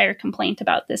my entire complaint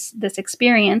about this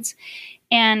experience.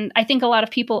 And I think a lot of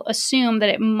people assume that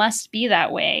it must be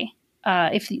that way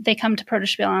if they come to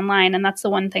Protospiel Online. And that's the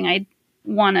one thing I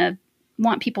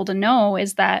want people to know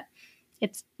is that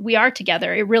we are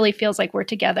together. It really feels like we're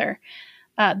together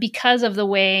because of the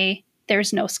way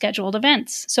there's no scheduled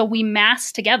events. So we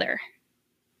mass together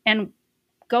and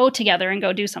go together and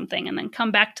go do something and then come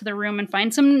back to the room and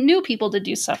find some new people to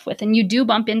do stuff with. And you do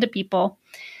bump into people.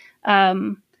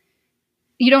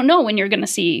 You don't know when you're going to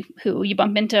see who. You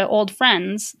bump into old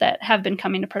friends that have been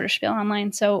coming to Protospiel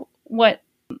Online. So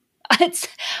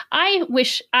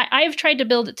I've tried to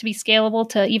build it to be scalable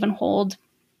to even hold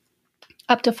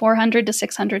up to 400 to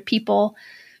 600 people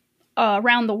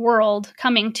around the world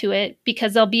coming to it,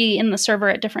 because they'll be in the server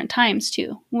at different times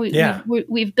too.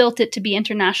 We've built it to be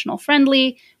international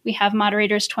friendly. We have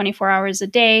moderators 24 hours a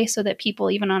day so that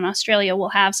people even on Australia will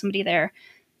have somebody there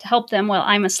to help them while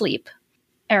I'm asleep,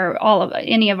 or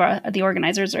any of the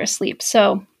organizers are asleep.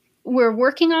 So we're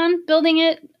working on building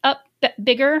it up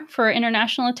bigger for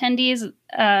international attendees,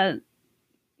 and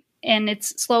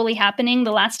it's slowly happening.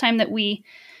 The last time that we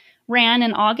ran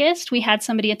in August, we had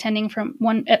somebody attending from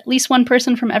at least one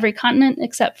person from every continent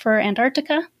except for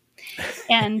Antarctica.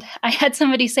 And I had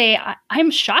somebody say,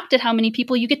 I'm shocked at how many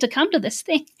people you get to come to this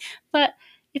thing, but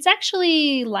it's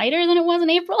actually lighter than it was in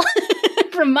April.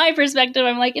 From my perspective,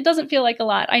 I'm like, it doesn't feel like a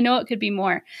lot. I know it could be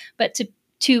more, but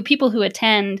to people who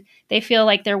attend, they feel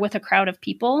like they're with a crowd of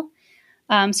people.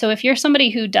 So if you're somebody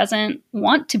who doesn't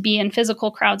want to be in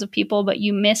physical crowds of people, but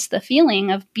you miss the feeling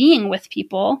of being with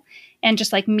people and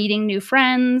just like meeting new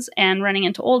friends and running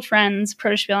into old friends,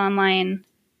 Protospiel Online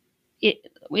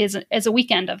is a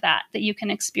weekend of that you can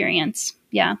experience.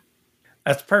 Yeah.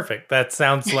 That's perfect. That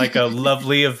sounds like a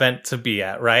lovely event to be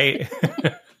at, right?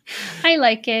 I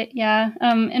like it. Yeah.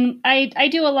 And I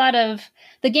do a lot of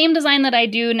the game design that I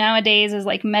do nowadays is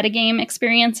like metagame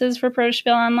experiences for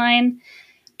Protospiel Online,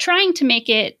 trying to make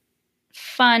it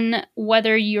fun,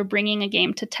 whether you're bringing a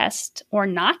game to test or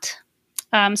not.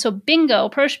 So Bingo,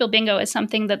 Protospiel Bingo is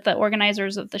something that the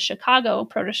organizers of the Chicago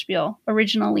Protospiel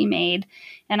originally made,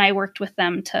 and I worked with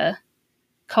them to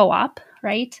co-op,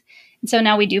 right? And so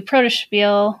now we do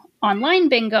Protospiel Online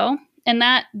Bingo, and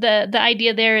that the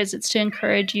idea there is it's to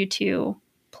encourage you to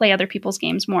play other people's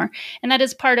games more. And that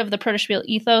is part of the Protospiel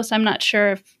ethos. I'm not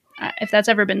sure if that's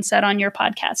ever been said on your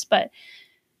podcast, but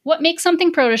what makes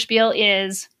something Protospiel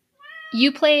is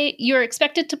you're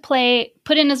expected to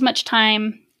put in as much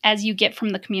time as you get from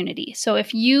the community. So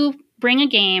if you bring a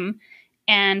game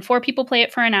and 4 people play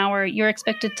it for an hour, you're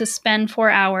expected to spend 4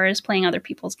 hours playing other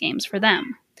people's games for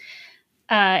them.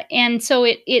 And so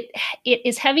it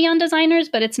is heavy on designers,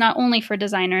 but it's not only for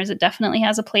designers. It definitely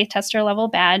has a playtester level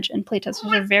badge, and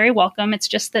playtesters are very welcome. It's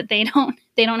just that they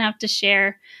don't have to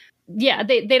share. Yeah,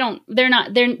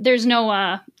 there's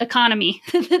no economy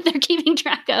that they're keeping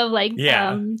track of.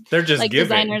 They're just like giving.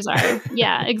 Designers are.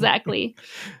 Yeah, exactly.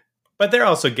 But they're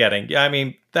also getting. I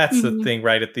mean, that's the thing,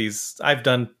 right? At these, I've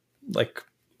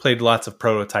played lots of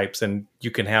prototypes, and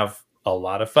you can have a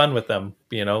lot of fun with them,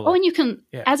 and you can,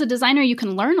 as a designer, you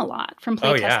can learn a lot from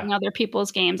playtesting other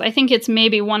people's games. I think it's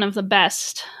maybe one of the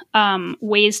best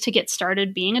ways to get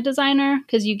started being a designer,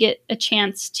 because you get a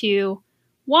chance to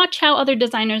watch how other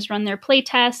designers run their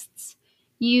playtests.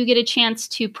 You get a chance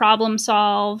to problem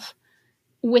solve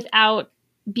without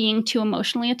being too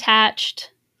emotionally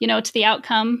attached, to the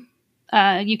outcome.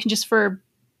 You can just for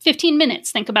 15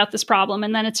 minutes think about this problem,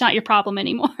 and then it's not your problem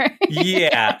anymore.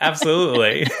 Yeah,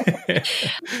 absolutely.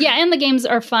 Yeah, and the games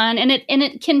are fun, and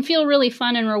it can feel really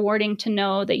fun and rewarding to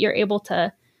know that you're able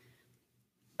to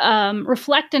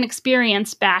reflect an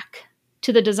experience back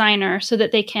to the designer so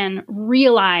that they can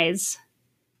realize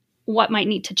what might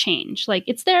need to change. Like,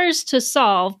 it's theirs to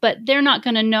solve, but they're not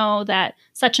going to know that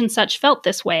such and such felt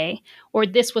this way, or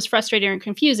this was frustrating and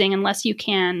confusing, unless you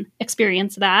can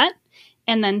experience that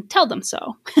and then tell them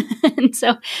so. And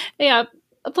so, yeah,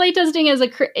 playtesting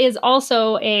is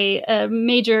also a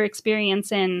major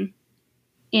experience in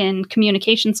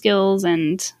communication skills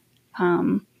and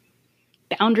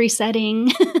boundary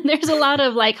setting. There's a lot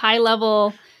of high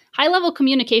level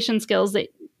communication skills that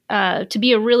to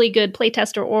be a really good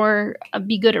playtester or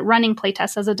be good at running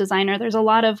playtests as a designer. There's a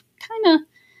lot of kind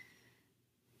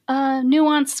of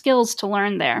nuanced skills to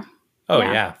learn there. Oh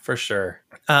yeah, for sure.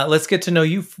 Let's get to know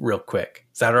you real quick.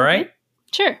 Is that all right?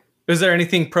 Sure. Is there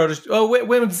anything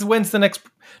when's the next?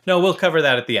 No, we'll cover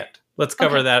that at the end. Let's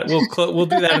cover that. We'll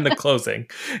do that in the closing.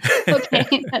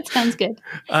 Okay, that sounds good.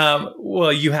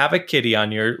 Well, you have a kitty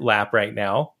on your lap right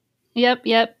now. Yep.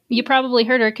 You probably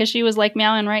heard her because she was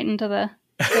meowing right into the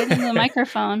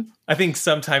microphone. I think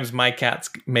sometimes my cats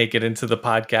make it into the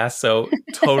podcast, so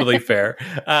totally fair.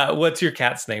 What's your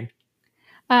cat's name?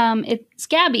 It's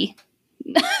Gabby.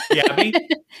 Gabby?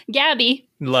 Gabby.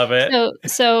 Love it.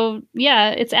 So yeah,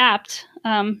 it's apt.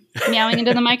 Meowing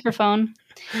into the microphone.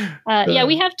 Yeah,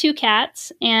 we have 2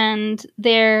 cats, and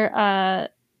they're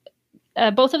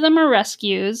both of them are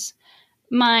rescues.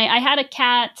 I had a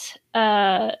cat.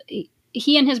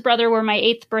 He and his brother were my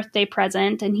 8th birthday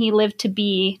present, and he lived to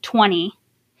be 20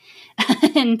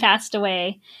 and passed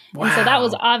away. Wow. And so that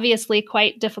was obviously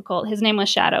quite difficult. His name was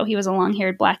Shadow. He was a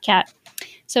long-haired black cat.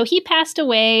 So he passed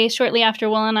away shortly after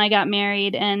Will and I got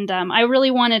married, and I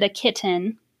really wanted a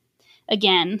kitten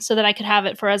again so that I could have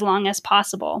it for as long as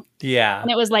possible. Yeah.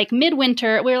 And it was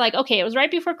midwinter. We were okay, it was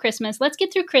right before Christmas. Let's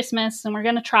get through Christmas, and we're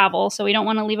going to travel, so we don't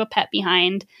want to leave a pet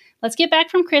behind. Let's get back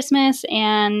from Christmas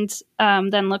and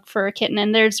then look for a kitten.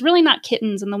 And there's really not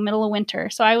kittens in the middle of winter.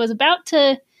 So I was about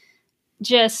to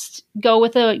just go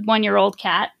with a 1-year-old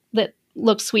cat that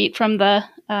looked sweet from the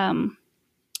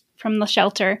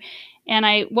shelter. And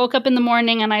I woke up in the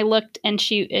morning and I looked, and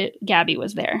Gabby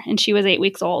was there, and she was 8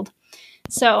 weeks old.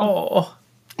 So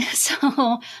it's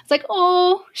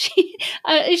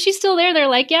is she still there?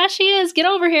 They're yeah, she is. Get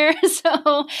over here.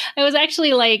 So it was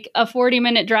actually a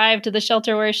 40-minute drive to the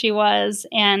shelter where she was.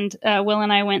 And Will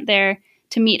and I went there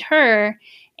to meet her.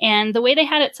 And the way they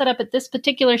had it set up at this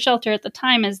particular shelter at the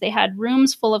time is they had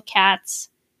rooms full of cats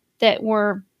that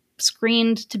were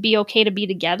screened to be okay to be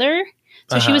together.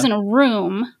 So she was in a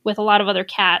room with a lot of other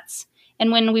cats.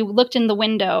 And when we looked in the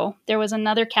window, there was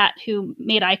another cat who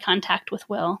made eye contact with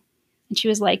Will. And she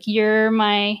was "You're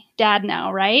my dad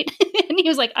now, right?" And he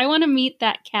was "I want to meet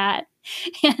that cat."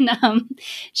 And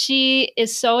she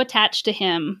is so attached to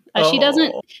him. She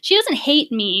doesn't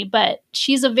hate me, but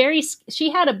she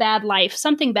had a bad life.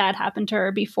 Something bad happened to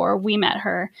her before we met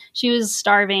her. She was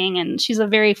starving, and she's a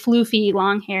very floofy,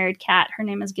 long-haired cat. Her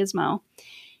name is Gizmo.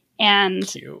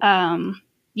 And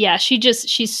yeah,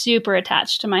 she's super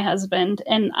attached to my husband,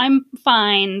 and I'm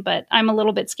fine, but I'm a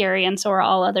little bit scary, and so are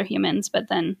all other humans. But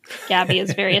then Gabby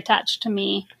is very attached to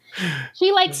me.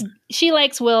 She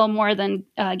likes Will more than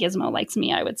Gizmo likes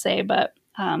me, I would say. But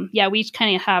yeah, we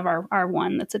kind of have our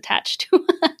one that's attached to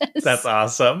us. That's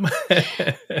awesome.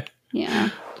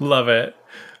 Yeah, love it.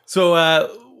 So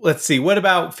let's see. What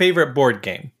about favorite board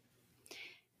game?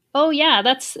 Oh yeah,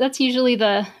 that's usually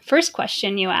the first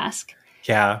question you ask.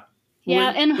 Yeah.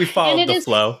 Yeah, We followed the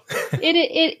flow.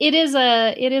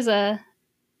 it is a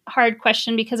hard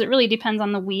question because it really depends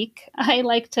on the week. I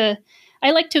like to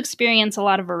experience a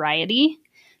lot of variety.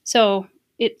 So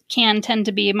it can tend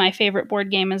to be my favorite board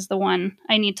game is the one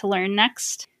I need to learn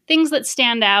next. Things that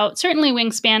stand out, certainly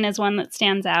Wingspan is one that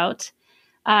stands out.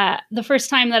 The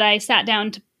first time that I sat down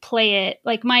to play it,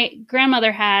 like my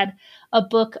grandmother had a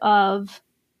book of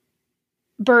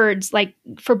birds, like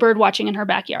for bird watching in her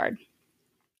backyard.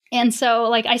 And so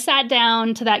like I sat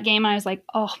down to that game and I was like,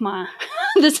 oh my,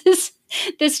 this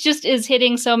just is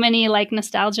hitting so many like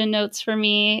nostalgia notes for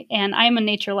me. And I'm a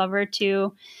nature lover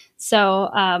too. So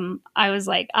I was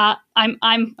like,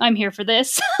 I'm here for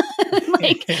this.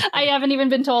 Like I haven't even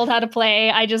been told how to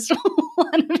play. I just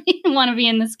want to be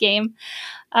in this game.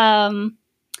 Yeah,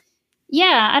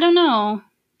 I don't know.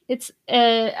 It's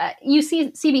you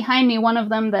see behind me, one of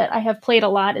them that I have played a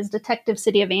lot is Detective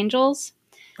City of Angels.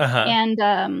 Uh-huh.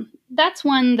 And that's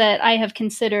one that I have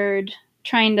considered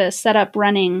trying to set up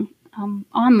running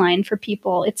online for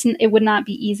people. It would not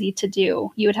be easy to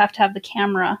do. You would have to have the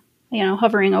camera,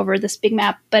 hovering over this big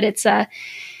map. But it's something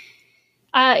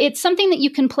that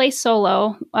you can play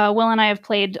solo. Will and I have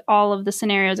played all of the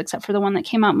scenarios except for the one that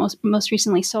came out most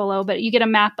recently solo. But you get a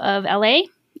map of LA,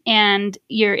 and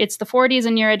it's the 40s,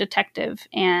 and you're a detective.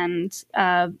 And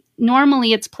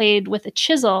normally it's played with a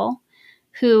chisel,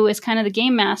 who is kind of the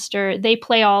game master. They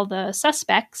play all the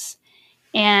suspects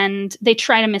and they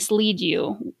try to mislead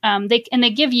you.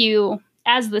 They give you,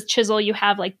 as the chisel, you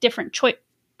have like different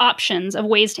options of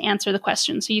ways to answer the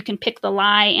question. So you can pick the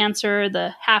lie answer,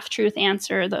 the half-truth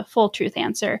answer, the full truth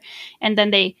answer. And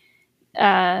then the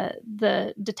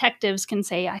detectives can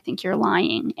say, I think you're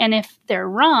lying. And if they're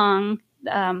wrong,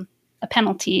 a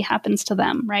penalty happens to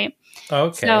them, right?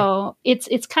 Okay. So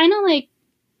it's kind of like,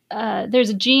 there's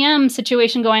a GM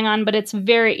situation going on, but it's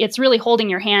really holding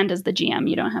your hand as the GM.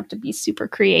 You don't have to be super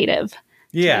creative to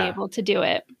be able to do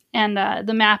it. And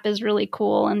the map is really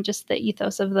cool, and just the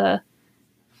ethos of the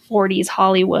 40s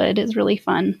Hollywood is really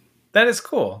fun. That is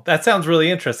cool. That sounds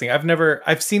really interesting.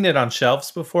 I've seen it on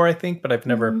shelves before, I think, but I've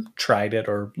never tried it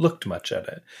or looked much at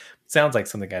it. Sounds like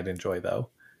something I'd enjoy, though.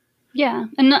 Yeah.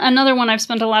 And another one I've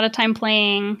spent a lot of time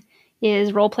playing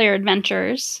is Role Player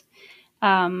Adventures.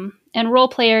 And Role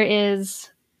Player is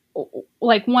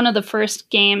like one of the first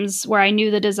games where I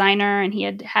knew the designer, and he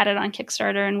had it on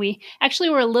Kickstarter, and we actually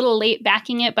were a little late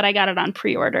backing it, but I got it on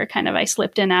pre-order. Kind of, I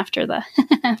slipped in after the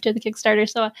after the Kickstarter.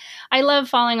 So I love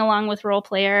following along with Role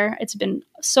Player. It's been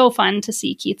so fun to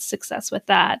see Keith's success with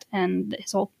that, and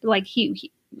his whole he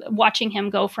watching him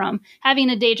go from having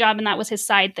a day job, and that was his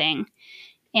side thing,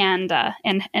 and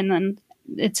then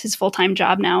it's his full-time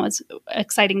job now. It's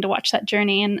exciting to watch that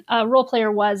journey. And Role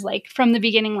Player was like from the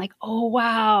beginning, like, oh,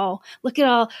 wow, look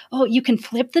at you can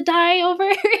flip the die over.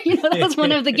 That was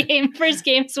one of the first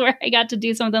games where I got to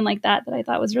do something like that I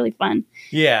thought was really fun.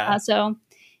 Yeah. So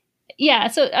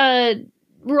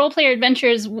Role Player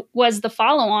Adventures was the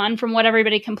follow-on from what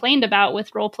everybody complained about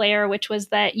with Role Player, which was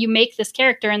that you make this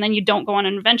character and then you don't go on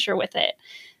an adventure with it.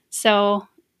 So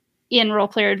in Role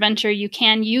Player Adventure, you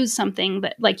can use something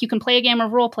that, like, you can play a game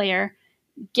of Role Player,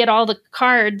 get all the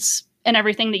cards and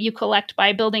everything that you collect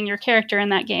by building your character in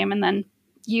that game, and then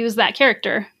use that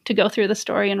character to go through the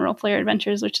story in Role Player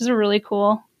Adventures, which is really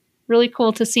cool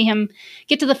to see him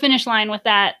get to the finish line with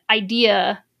that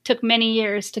idea. Took many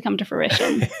years to come to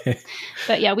fruition.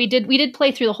 But yeah, we did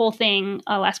play through the whole thing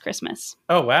last Christmas.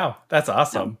 Oh, wow. That's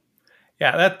awesome.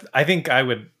 Yeah, I think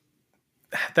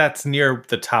that's near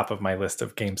the top of my list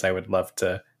of games I would love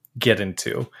to get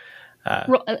into.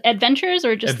 Adventures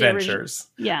or just Adventures?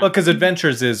 Yeah. Well, because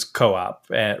Adventures is co-op,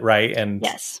 right? And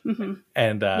yes. Mm-hmm.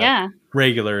 And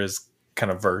regular is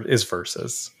kind of is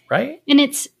versus, right? And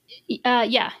it's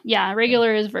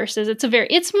regular is versus.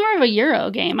 It's more of a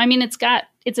Euro game. I mean, it's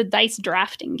a dice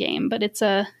drafting game, but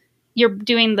you're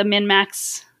doing the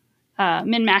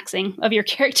min-maxing of your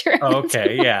character.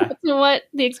 Okay, yeah. That's what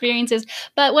the experience is.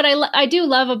 But what I do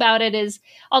love about it is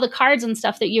all the cards and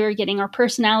stuff that you're getting are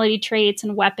personality traits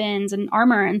and weapons and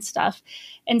armor and stuff.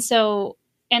 And so,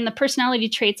 and the personality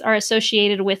traits are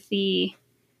associated with the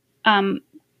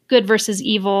good versus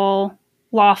evil,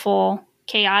 lawful,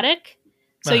 chaotic.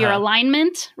 So your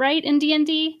alignment, right, in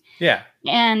D&D? Yeah.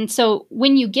 And so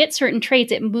when you get certain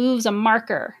traits, it moves a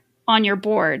marker on your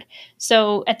board.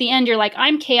 So at the end, you're like,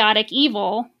 I'm chaotic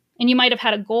evil. And you might have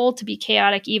had a goal to be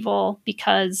chaotic evil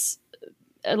because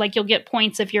like you'll get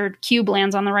points if your cube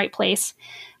lands on the right place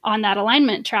on that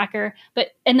alignment tracker.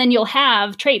 And then you'll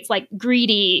have traits like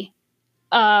greedy,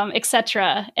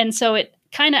 etc. And so it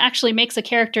kind of actually makes a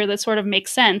character that sort of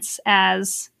makes sense,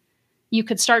 as you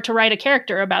could start to write a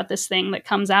character about this thing that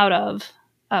comes out of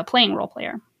playing role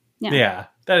player. Yeah,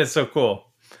 that is so cool.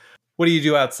 What do you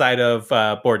do outside of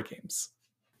board games?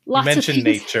 Lots you mentioned of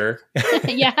things. nature.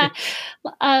 Yeah,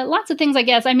 lots of things, I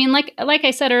guess. I mean, like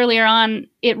I said earlier on,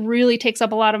 it really takes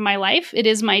up a lot of my life.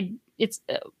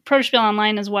 Protospiel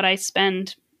Online is what I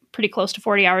spend pretty close to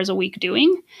 40 hours a week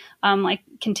doing, like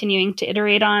continuing to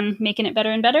iterate on making it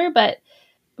better and better.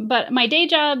 But my day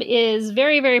job is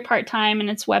very, very part-time, and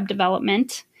it's web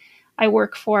development. I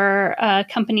work for a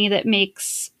company that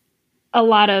makes a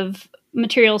lot of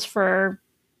materials for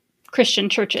Christian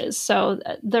churches. So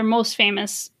their most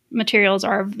famous materials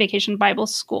are Vacation Bible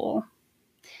School.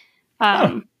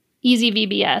 Easy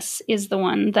VBS is the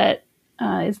one that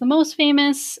is the most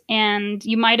famous. And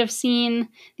you might have seen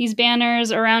these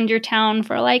banners around your town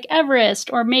for like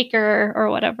Everest or Maker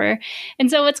or whatever. And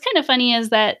so what's kind of funny is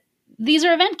that these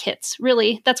are event kits,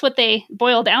 really. That's what they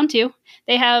boil down to.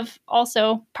 They have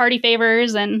also party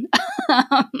favors and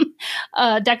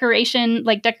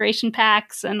decoration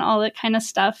packs and all that kind of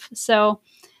stuff. So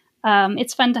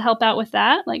it's fun to help out with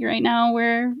that. Like right now,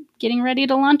 we're getting ready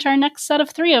to launch our next set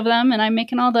of 3 of them, and I'm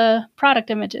making all the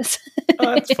product images.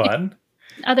 Oh, that's fun.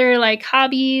 Other like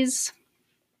hobbies.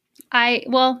 I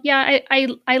love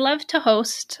to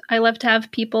host. I love to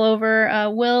have people over.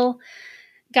 Will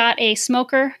got a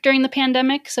smoker during the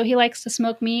pandemic, so he likes to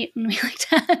smoke meat, and we like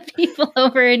to have people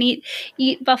over and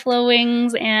eat buffalo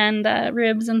wings and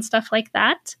ribs and stuff like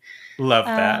that. Love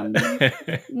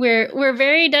that. We're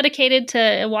very dedicated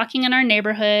to walking in our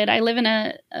neighborhood. I live in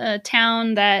a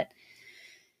town that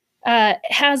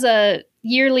has a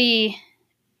yearly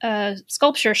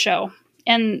sculpture show,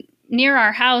 and near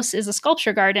our house is a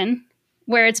sculpture garden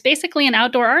where it's basically an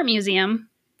outdoor art museum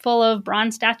full of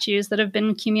bronze statues that have been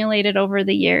accumulated over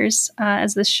the years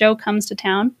as this show comes to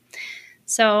town.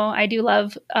 So I do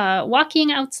love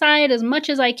walking outside as much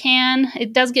as I can.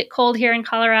 It does get cold here in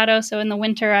Colorado, so in the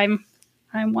winter I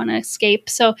want to escape.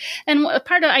 So, and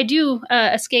I do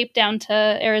escape down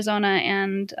to Arizona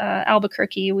and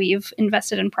Albuquerque. We've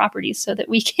invested in properties so that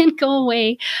we can go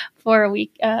away for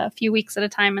a few weeks at a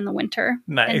time in the winter.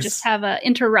 Nice. And just have an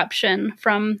interruption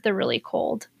from the really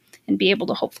cold and be able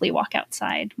to hopefully walk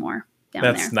outside more down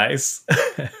there. That's nice.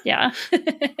 Yeah.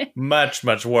 Much,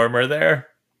 much warmer there.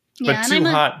 Yeah, but too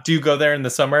hot. Do you go there in the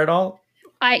summer at all?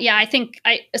 I think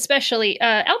especially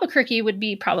Albuquerque would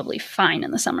be probably fine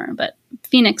in the summer, but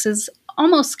Phoenix is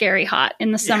almost scary hot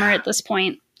in the summer at this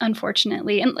point,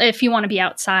 unfortunately. And if you want to be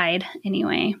outside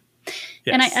anyway.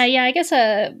 Yes. And I guess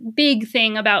a big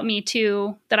thing about me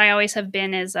too, that I always have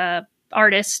been is a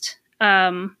artist.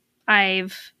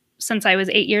 Since I was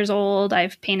 8 years old,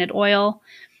 I've painted oil,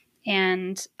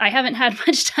 and I haven't had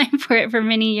much time for it for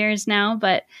many years now,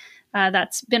 but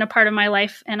that's been a part of my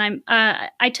life. And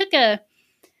I took a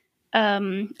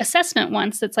assessment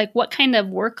once that's like, what kind of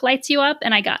work lights you up?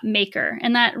 And I got maker,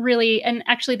 and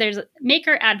actually there's a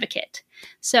maker advocate.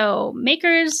 So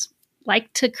makers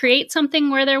like to create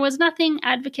something where there was nothing.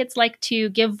 Advocates like to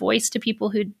give voice to people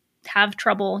who have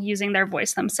trouble using their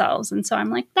voice themselves. And so I'm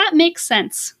like, that makes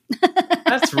sense.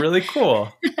 That's really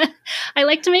cool. I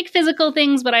like to make physical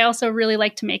things, but I also really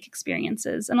like to make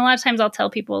experiences. And a lot of times I'll tell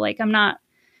people, like,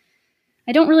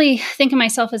 I don't really think of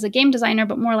myself as a game designer,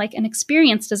 but more like an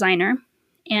experience designer.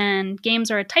 And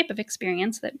games are a type of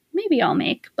experience that maybe I'll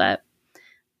make, but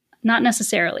not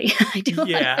necessarily. I do a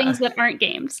lot of things that aren't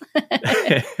games.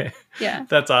 Yeah.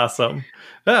 That's awesome.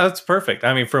 No, that's perfect.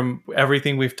 I mean, from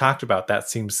everything we've talked about, that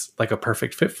seems like a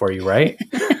perfect fit for you, right?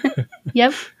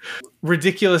 Yep.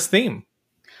 Ridiculous theme.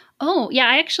 Oh, yeah.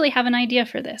 I actually have an idea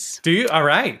for this. Do you? All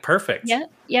right. Perfect.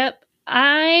 Yep.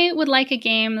 I would like a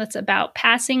game that's about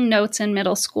passing notes in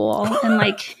middle school and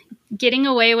like getting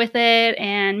away with it,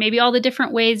 and maybe all the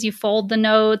different ways you fold the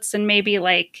notes, and maybe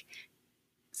like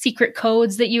secret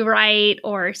codes that you write,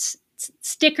 or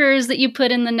stickers that you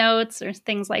put in the notes, or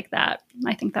things like that.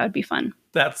 I think that would be fun.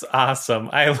 That's awesome.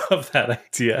 I love that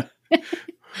idea.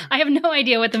 I have no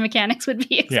idea what the mechanics would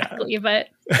be exactly, but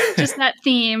just that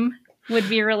theme would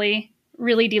be really,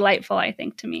 really delightful, I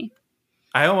think, to me.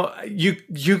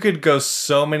 You could go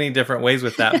so many different ways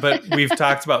with that, but we've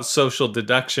talked about social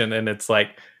deduction, and it's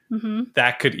like,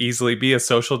 that could easily be a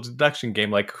social deduction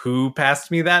game. Like, who passed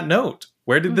me that note?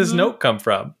 Where did this note come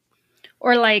from?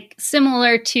 Or like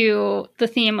similar to the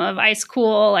theme of Ice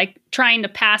Cool, like trying to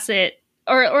pass it,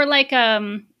 or like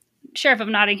Sheriff of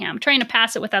Nottingham, trying to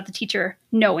pass it without the teacher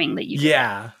knowing that you did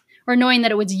it. Or knowing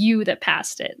that it was you that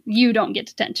passed it. You don't get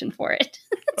detention for it.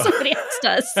 Somebody else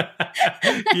does.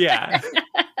 Yeah.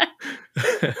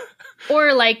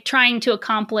 Or like trying to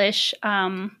accomplish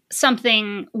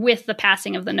something with the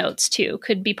passing of the notes too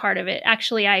could be part of it.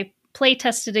 Actually, I play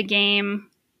tested a game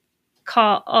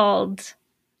called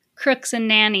Crooks and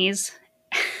Nannies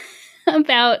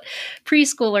about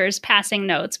preschoolers passing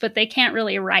notes, but they can't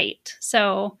really write.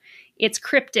 So it's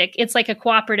cryptic. It's like a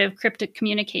cooperative cryptic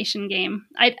communication game.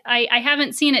 I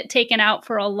haven't seen it taken out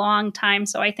for a long time,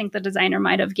 so I think the designer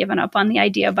might have given up on the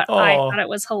idea, but I thought it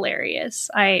was hilarious.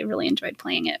 I really enjoyed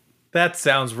playing it. That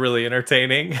sounds really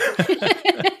entertaining.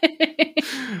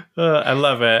 I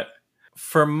love it.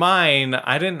 For mine,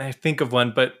 I didn't think of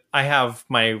one, but I have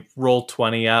my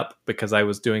Roll20 up because I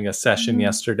was doing a session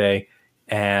yesterday,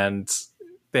 and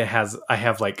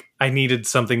I needed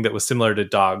something that was similar to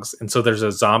dogs. And so there's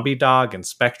a zombie dog and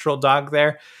spectral dog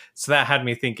there. So that had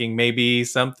me thinking maybe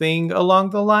something along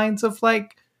the lines of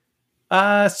like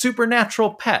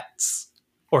supernatural pets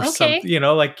or something,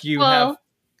 like you have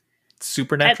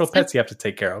supernatural pets you have to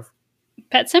take care of.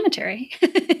 Pet Cemetery.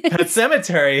 Pet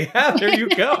Cemetery. Yeah, there you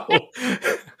go.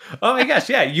 Oh my gosh.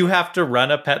 Yeah. You have to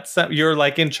run a pet. You're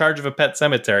like in charge of a pet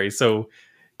cemetery. So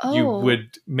you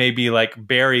would maybe like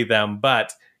bury them,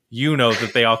 but you know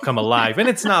that they all come alive. And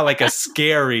it's not like a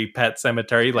scary pet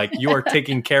cemetery. Like you are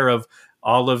taking care of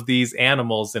all of these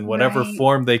animals in whatever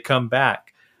form they come back.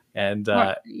 And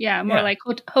more like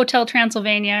Hotel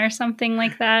Transylvania or something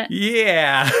like that.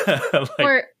 Yeah.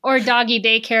 or doggy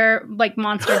daycare, like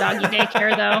monster doggy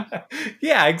daycare though.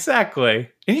 Yeah, exactly.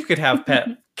 And you could have pet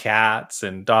cats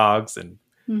and dogs and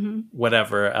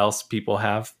whatever else people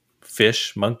have.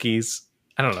 Fish, monkeys.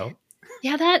 I don't know.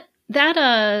 Yeah,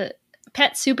 that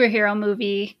pet superhero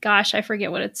movie, gosh, I forget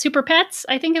what it's Super Pets,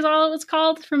 I think is all it was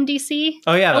called, from DC.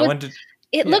 Oh yeah, that one did.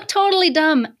 It looked totally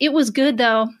dumb. It was good,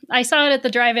 though. I saw it at the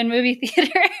drive-in movie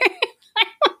theater.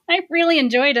 I really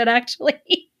enjoyed it,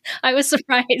 actually. I was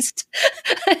surprised.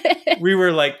 We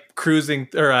were like cruising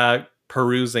or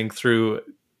perusing through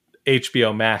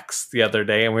HBO Max the other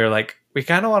day, and we were like, we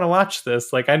kind of want to watch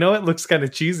this. Like, I know it looks kind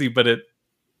of cheesy, but it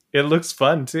looks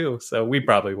fun, too. So we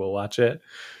probably will watch it.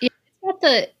 It's got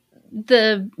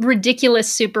the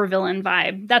ridiculous supervillain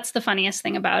vibe. That's the funniest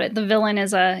thing about it. The villain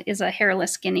is a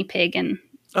hairless guinea pig, and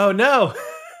oh no.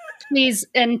 Please,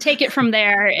 and take it from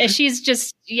there. She's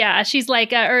just, she's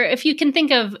like, or if you can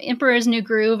think of Emperor's New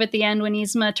Groove at the end when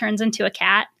Yzma turns into a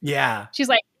cat. Yeah. She's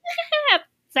like,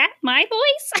 is that my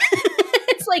voice?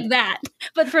 It's like that,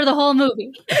 but for the whole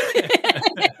movie.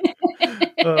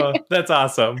 Oh, that's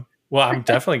awesome. Well, I'm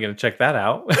definitely going to check that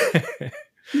out.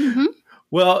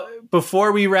 Well,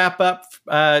 before we wrap up,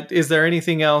 is there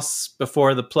anything else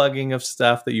before the plugging of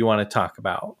stuff that you want to talk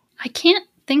about? I can't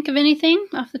think of anything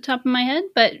off the top of my head,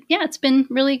 but yeah, it's been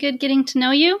really good getting to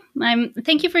know you.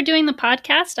 Thank you for doing the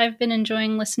podcast. I've been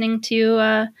enjoying listening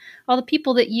to all the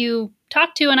people that you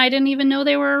talked to, and I didn't even know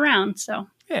they were around. So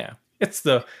yeah, it's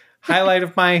the highlight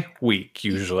of my week,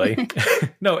 usually.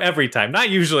 No, every time.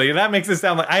 Not usually. That makes it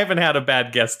sound like I haven't had a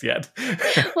bad guest yet.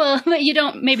 Well, you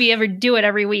don't maybe ever do it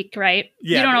every week, right?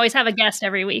 Yeah. You don't always have a guest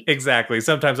every week. Exactly.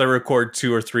 Sometimes I record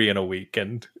 2 or 3 in a week.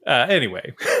 And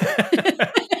anyway.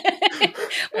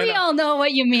 We all know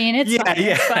what you mean. It's fine.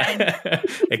 It's fine.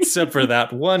 Except for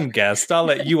that one guest. I'll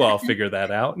let you all figure that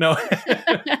out. No.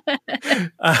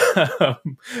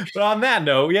 But on that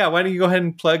note, why don't you go ahead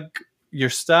and plug your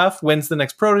stuff? When's the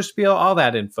next Protospiel? All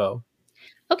that info.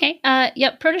 Okay.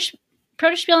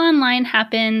 Protospiel Online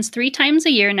happens 3 times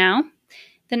a year now.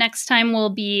 The next time will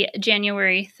be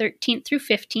January 13th through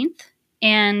 15th.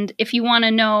 And if you want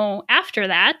to know after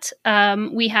that,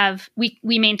 we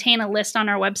maintain a list on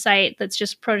our website that's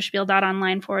just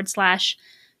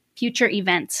protospiel.online/future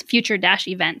events,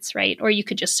 future-events, right? Or you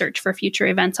could just search for future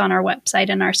events on our website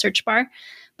in our search bar.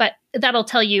 But that'll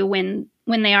tell you when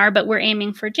they are. But we're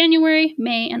aiming for January,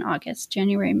 May, and August.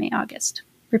 January, May, August.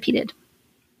 Repeated.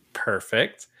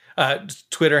 Perfect.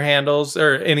 Twitter handles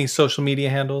or any social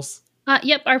media handles?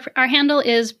 Yep. Our handle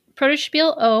is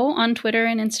Protospiel O on Twitter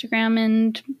and Instagram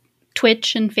and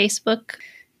Twitch and Facebook.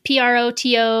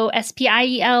 Protospielo.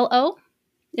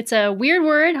 It's a weird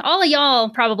word. All of y'all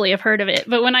probably have heard of it,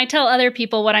 but when I tell other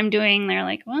people what I'm doing, they're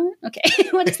like, "What? Okay,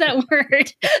 what is that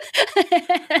word?"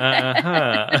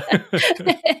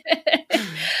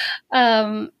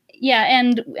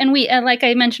 And we, like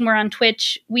I mentioned, we're on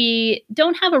Twitch. We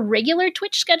don't have a regular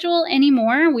Twitch schedule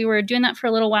anymore. We were doing that for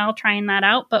a little while, trying that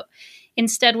out, but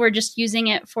instead we're just using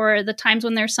it for the times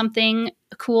when there's something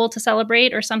cool to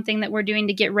celebrate or something that we're doing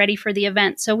to get ready for the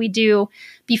event. So we do,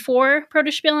 before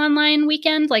Protospiel Online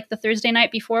weekend, like the Thursday night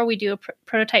before, we do a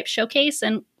prototype showcase,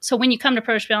 and so when you come to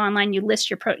Protospiel Online, you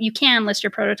can list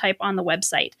your prototype on the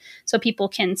website, so people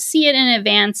can see it in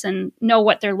advance and know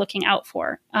what they're looking out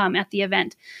for at the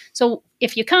event. So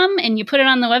if you come and you put it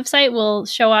on the website, we'll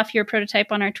show off your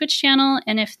prototype on our Twitch channel.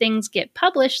 And if things get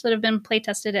published that have been play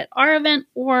tested at our event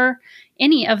or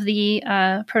any of the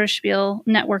Protospiel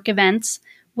network events,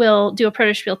 we'll do a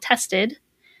Protospiel tested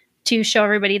to show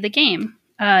everybody the game,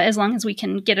 as long as we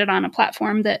can get it on a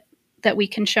platform that we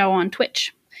can show on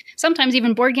Twitch. Sometimes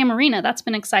even Board Game Arena. That's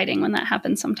been exciting when that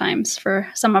happens sometimes for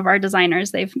some of our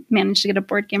designers. They've managed to get a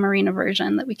Board Game Arena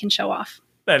version that we can show off.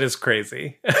 That is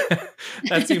crazy.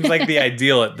 That seems like the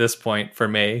ideal at this point for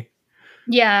me.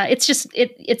 Yeah, it's just,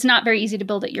 it's not very easy to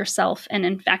build it yourself. And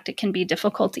in fact, it can be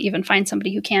difficult to even find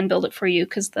somebody who can build it for you,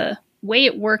 because the way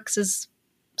it works is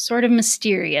sort of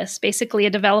mysterious. Basically,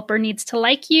 a developer needs to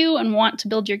like you and want to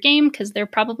build your game, because they're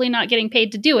probably not getting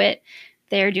paid to do it.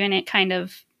 They're doing it kind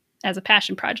of as a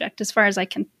passion project, as far as I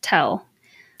can tell.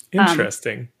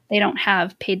 Interesting. They don't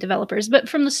have paid developers. But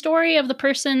from the story of the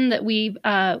person that we,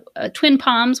 Twin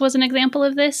Palms was an example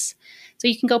of this. So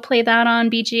you can go play that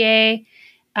on BGA.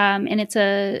 And it's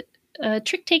a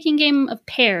trick-taking game of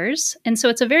pairs. And so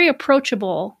it's a very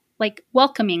approachable, like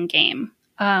welcoming game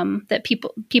that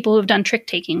people who have done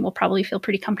trick-taking will probably feel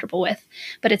pretty comfortable with.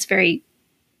 But it's very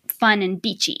fun and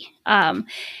beachy.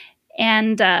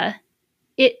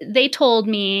 They told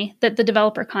me that the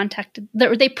developer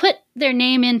they put their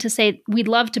name in to say, we'd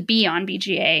love to be on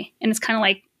BGA. And it's kind of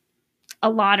like a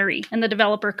lottery. And the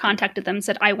developer contacted them and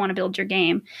said, I want to build your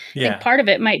game. Yeah. I think part of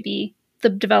it might be the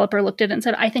developer looked at it and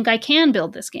said, I think I can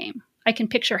build this game. I can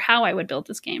picture how I would build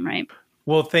this game, right?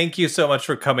 Well, thank you so much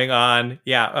for coming on.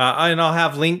 Yeah. And I'll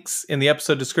have links in the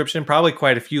episode description, probably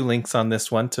quite a few links on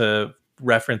this one to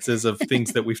references of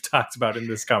things that we've talked about in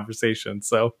this conversation.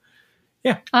 So,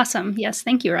 yeah. Awesome. Yes.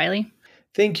 Thank you, Riley.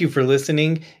 Thank you for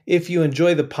listening. If you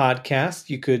enjoy the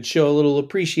podcast, you could show a little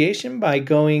appreciation by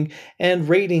going and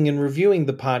rating and reviewing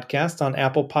the podcast on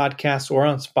Apple Podcasts or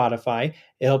on Spotify.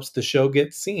 It helps the show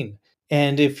get seen.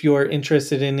 And if you're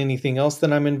interested in anything else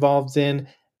that I'm involved in,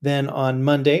 then on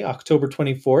Monday, October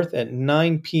 24th at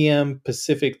 9 p.m.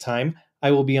 Pacific time, I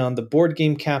will be on the Board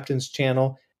Game Captain's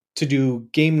channel to do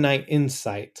Game Night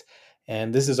Insight.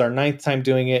 And this is our 9th time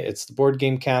doing it. It's the Board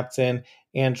Game Captain,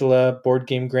 Angela, Board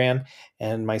Game Gran,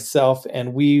 and myself.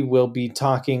 And we will be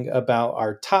talking about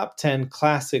our top 10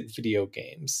 classic video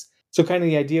games. So kind of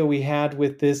the idea we had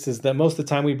with this is that most of the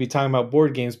time we'd be talking about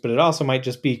board games, but it also might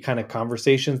just be kind of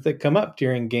conversations that come up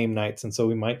during game nights. And so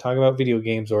we might talk about video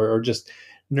games or just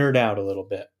nerd out a little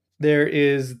bit. There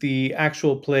is the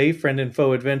actual play, Friend and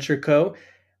Foe Adventure Co.,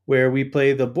 where we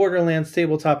play the Borderlands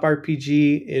tabletop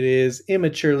RPG. It is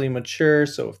immaturely mature,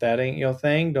 so if that ain't your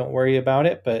thing, don't worry about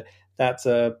it. But that's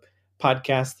a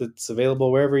podcast that's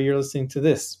available wherever you're listening to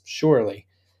this, surely.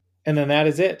 And then that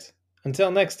is it.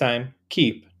 Until next time,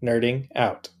 keep nerding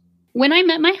out. When I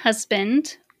met my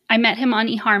husband, I met him on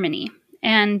eHarmony.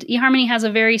 And eHarmony has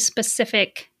a very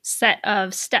specific set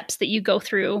of steps that you go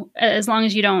through, as long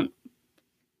as you don't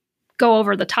go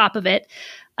over the top of it,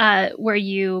 where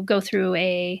you go through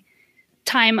a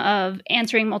time of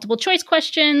answering multiple choice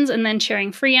questions and then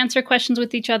sharing free answer questions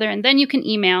with each other. And then you can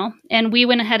email. And we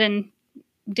went ahead and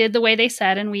did the way they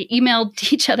said, and we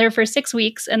emailed each other for 6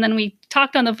 weeks, and then we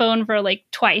talked on the phone for like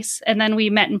twice, and then we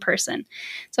met in person.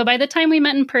 So by the time we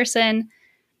met in person,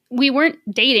 we weren't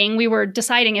dating, we were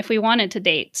deciding if we wanted to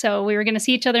date. So we were going to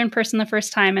see each other in person the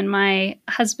first time, and my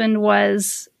husband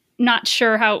was not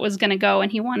sure how it was going to go,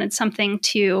 and he wanted something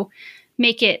to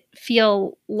make it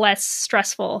feel less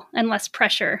stressful and less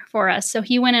pressure for us. So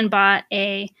he went and bought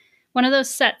one of those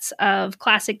sets of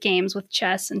classic games with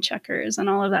chess and checkers and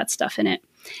all of that stuff in it.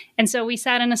 And so we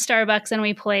sat in a Starbucks and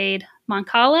we played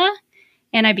Mancala,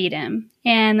 and I beat him.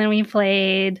 And then we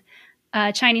played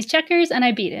Chinese checkers, and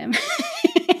I beat him.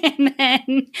 And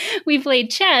then we played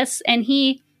chess, and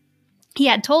he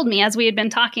had told me, as we had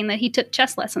been talking, that he took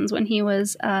chess lessons when he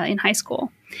was in high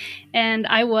school. And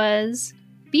I was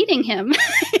beating him.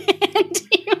 And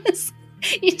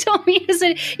he told me,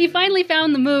 he finally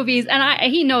found the movies, and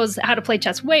he knows how to play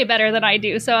chess way better than I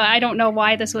do, so I don't know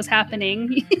why this was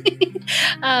happening.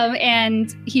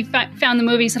 And he found the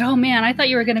movie. He said, "Oh man, I thought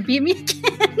you were going to beat me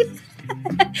again."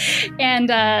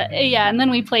 And and then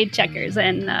we played checkers,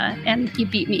 and he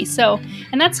beat me. So,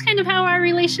 and that's kind of how our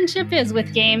relationship is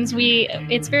with games.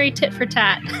 It's very tit for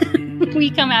tat.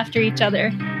 We come after each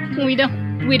other. We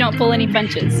don't pull any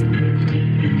punches.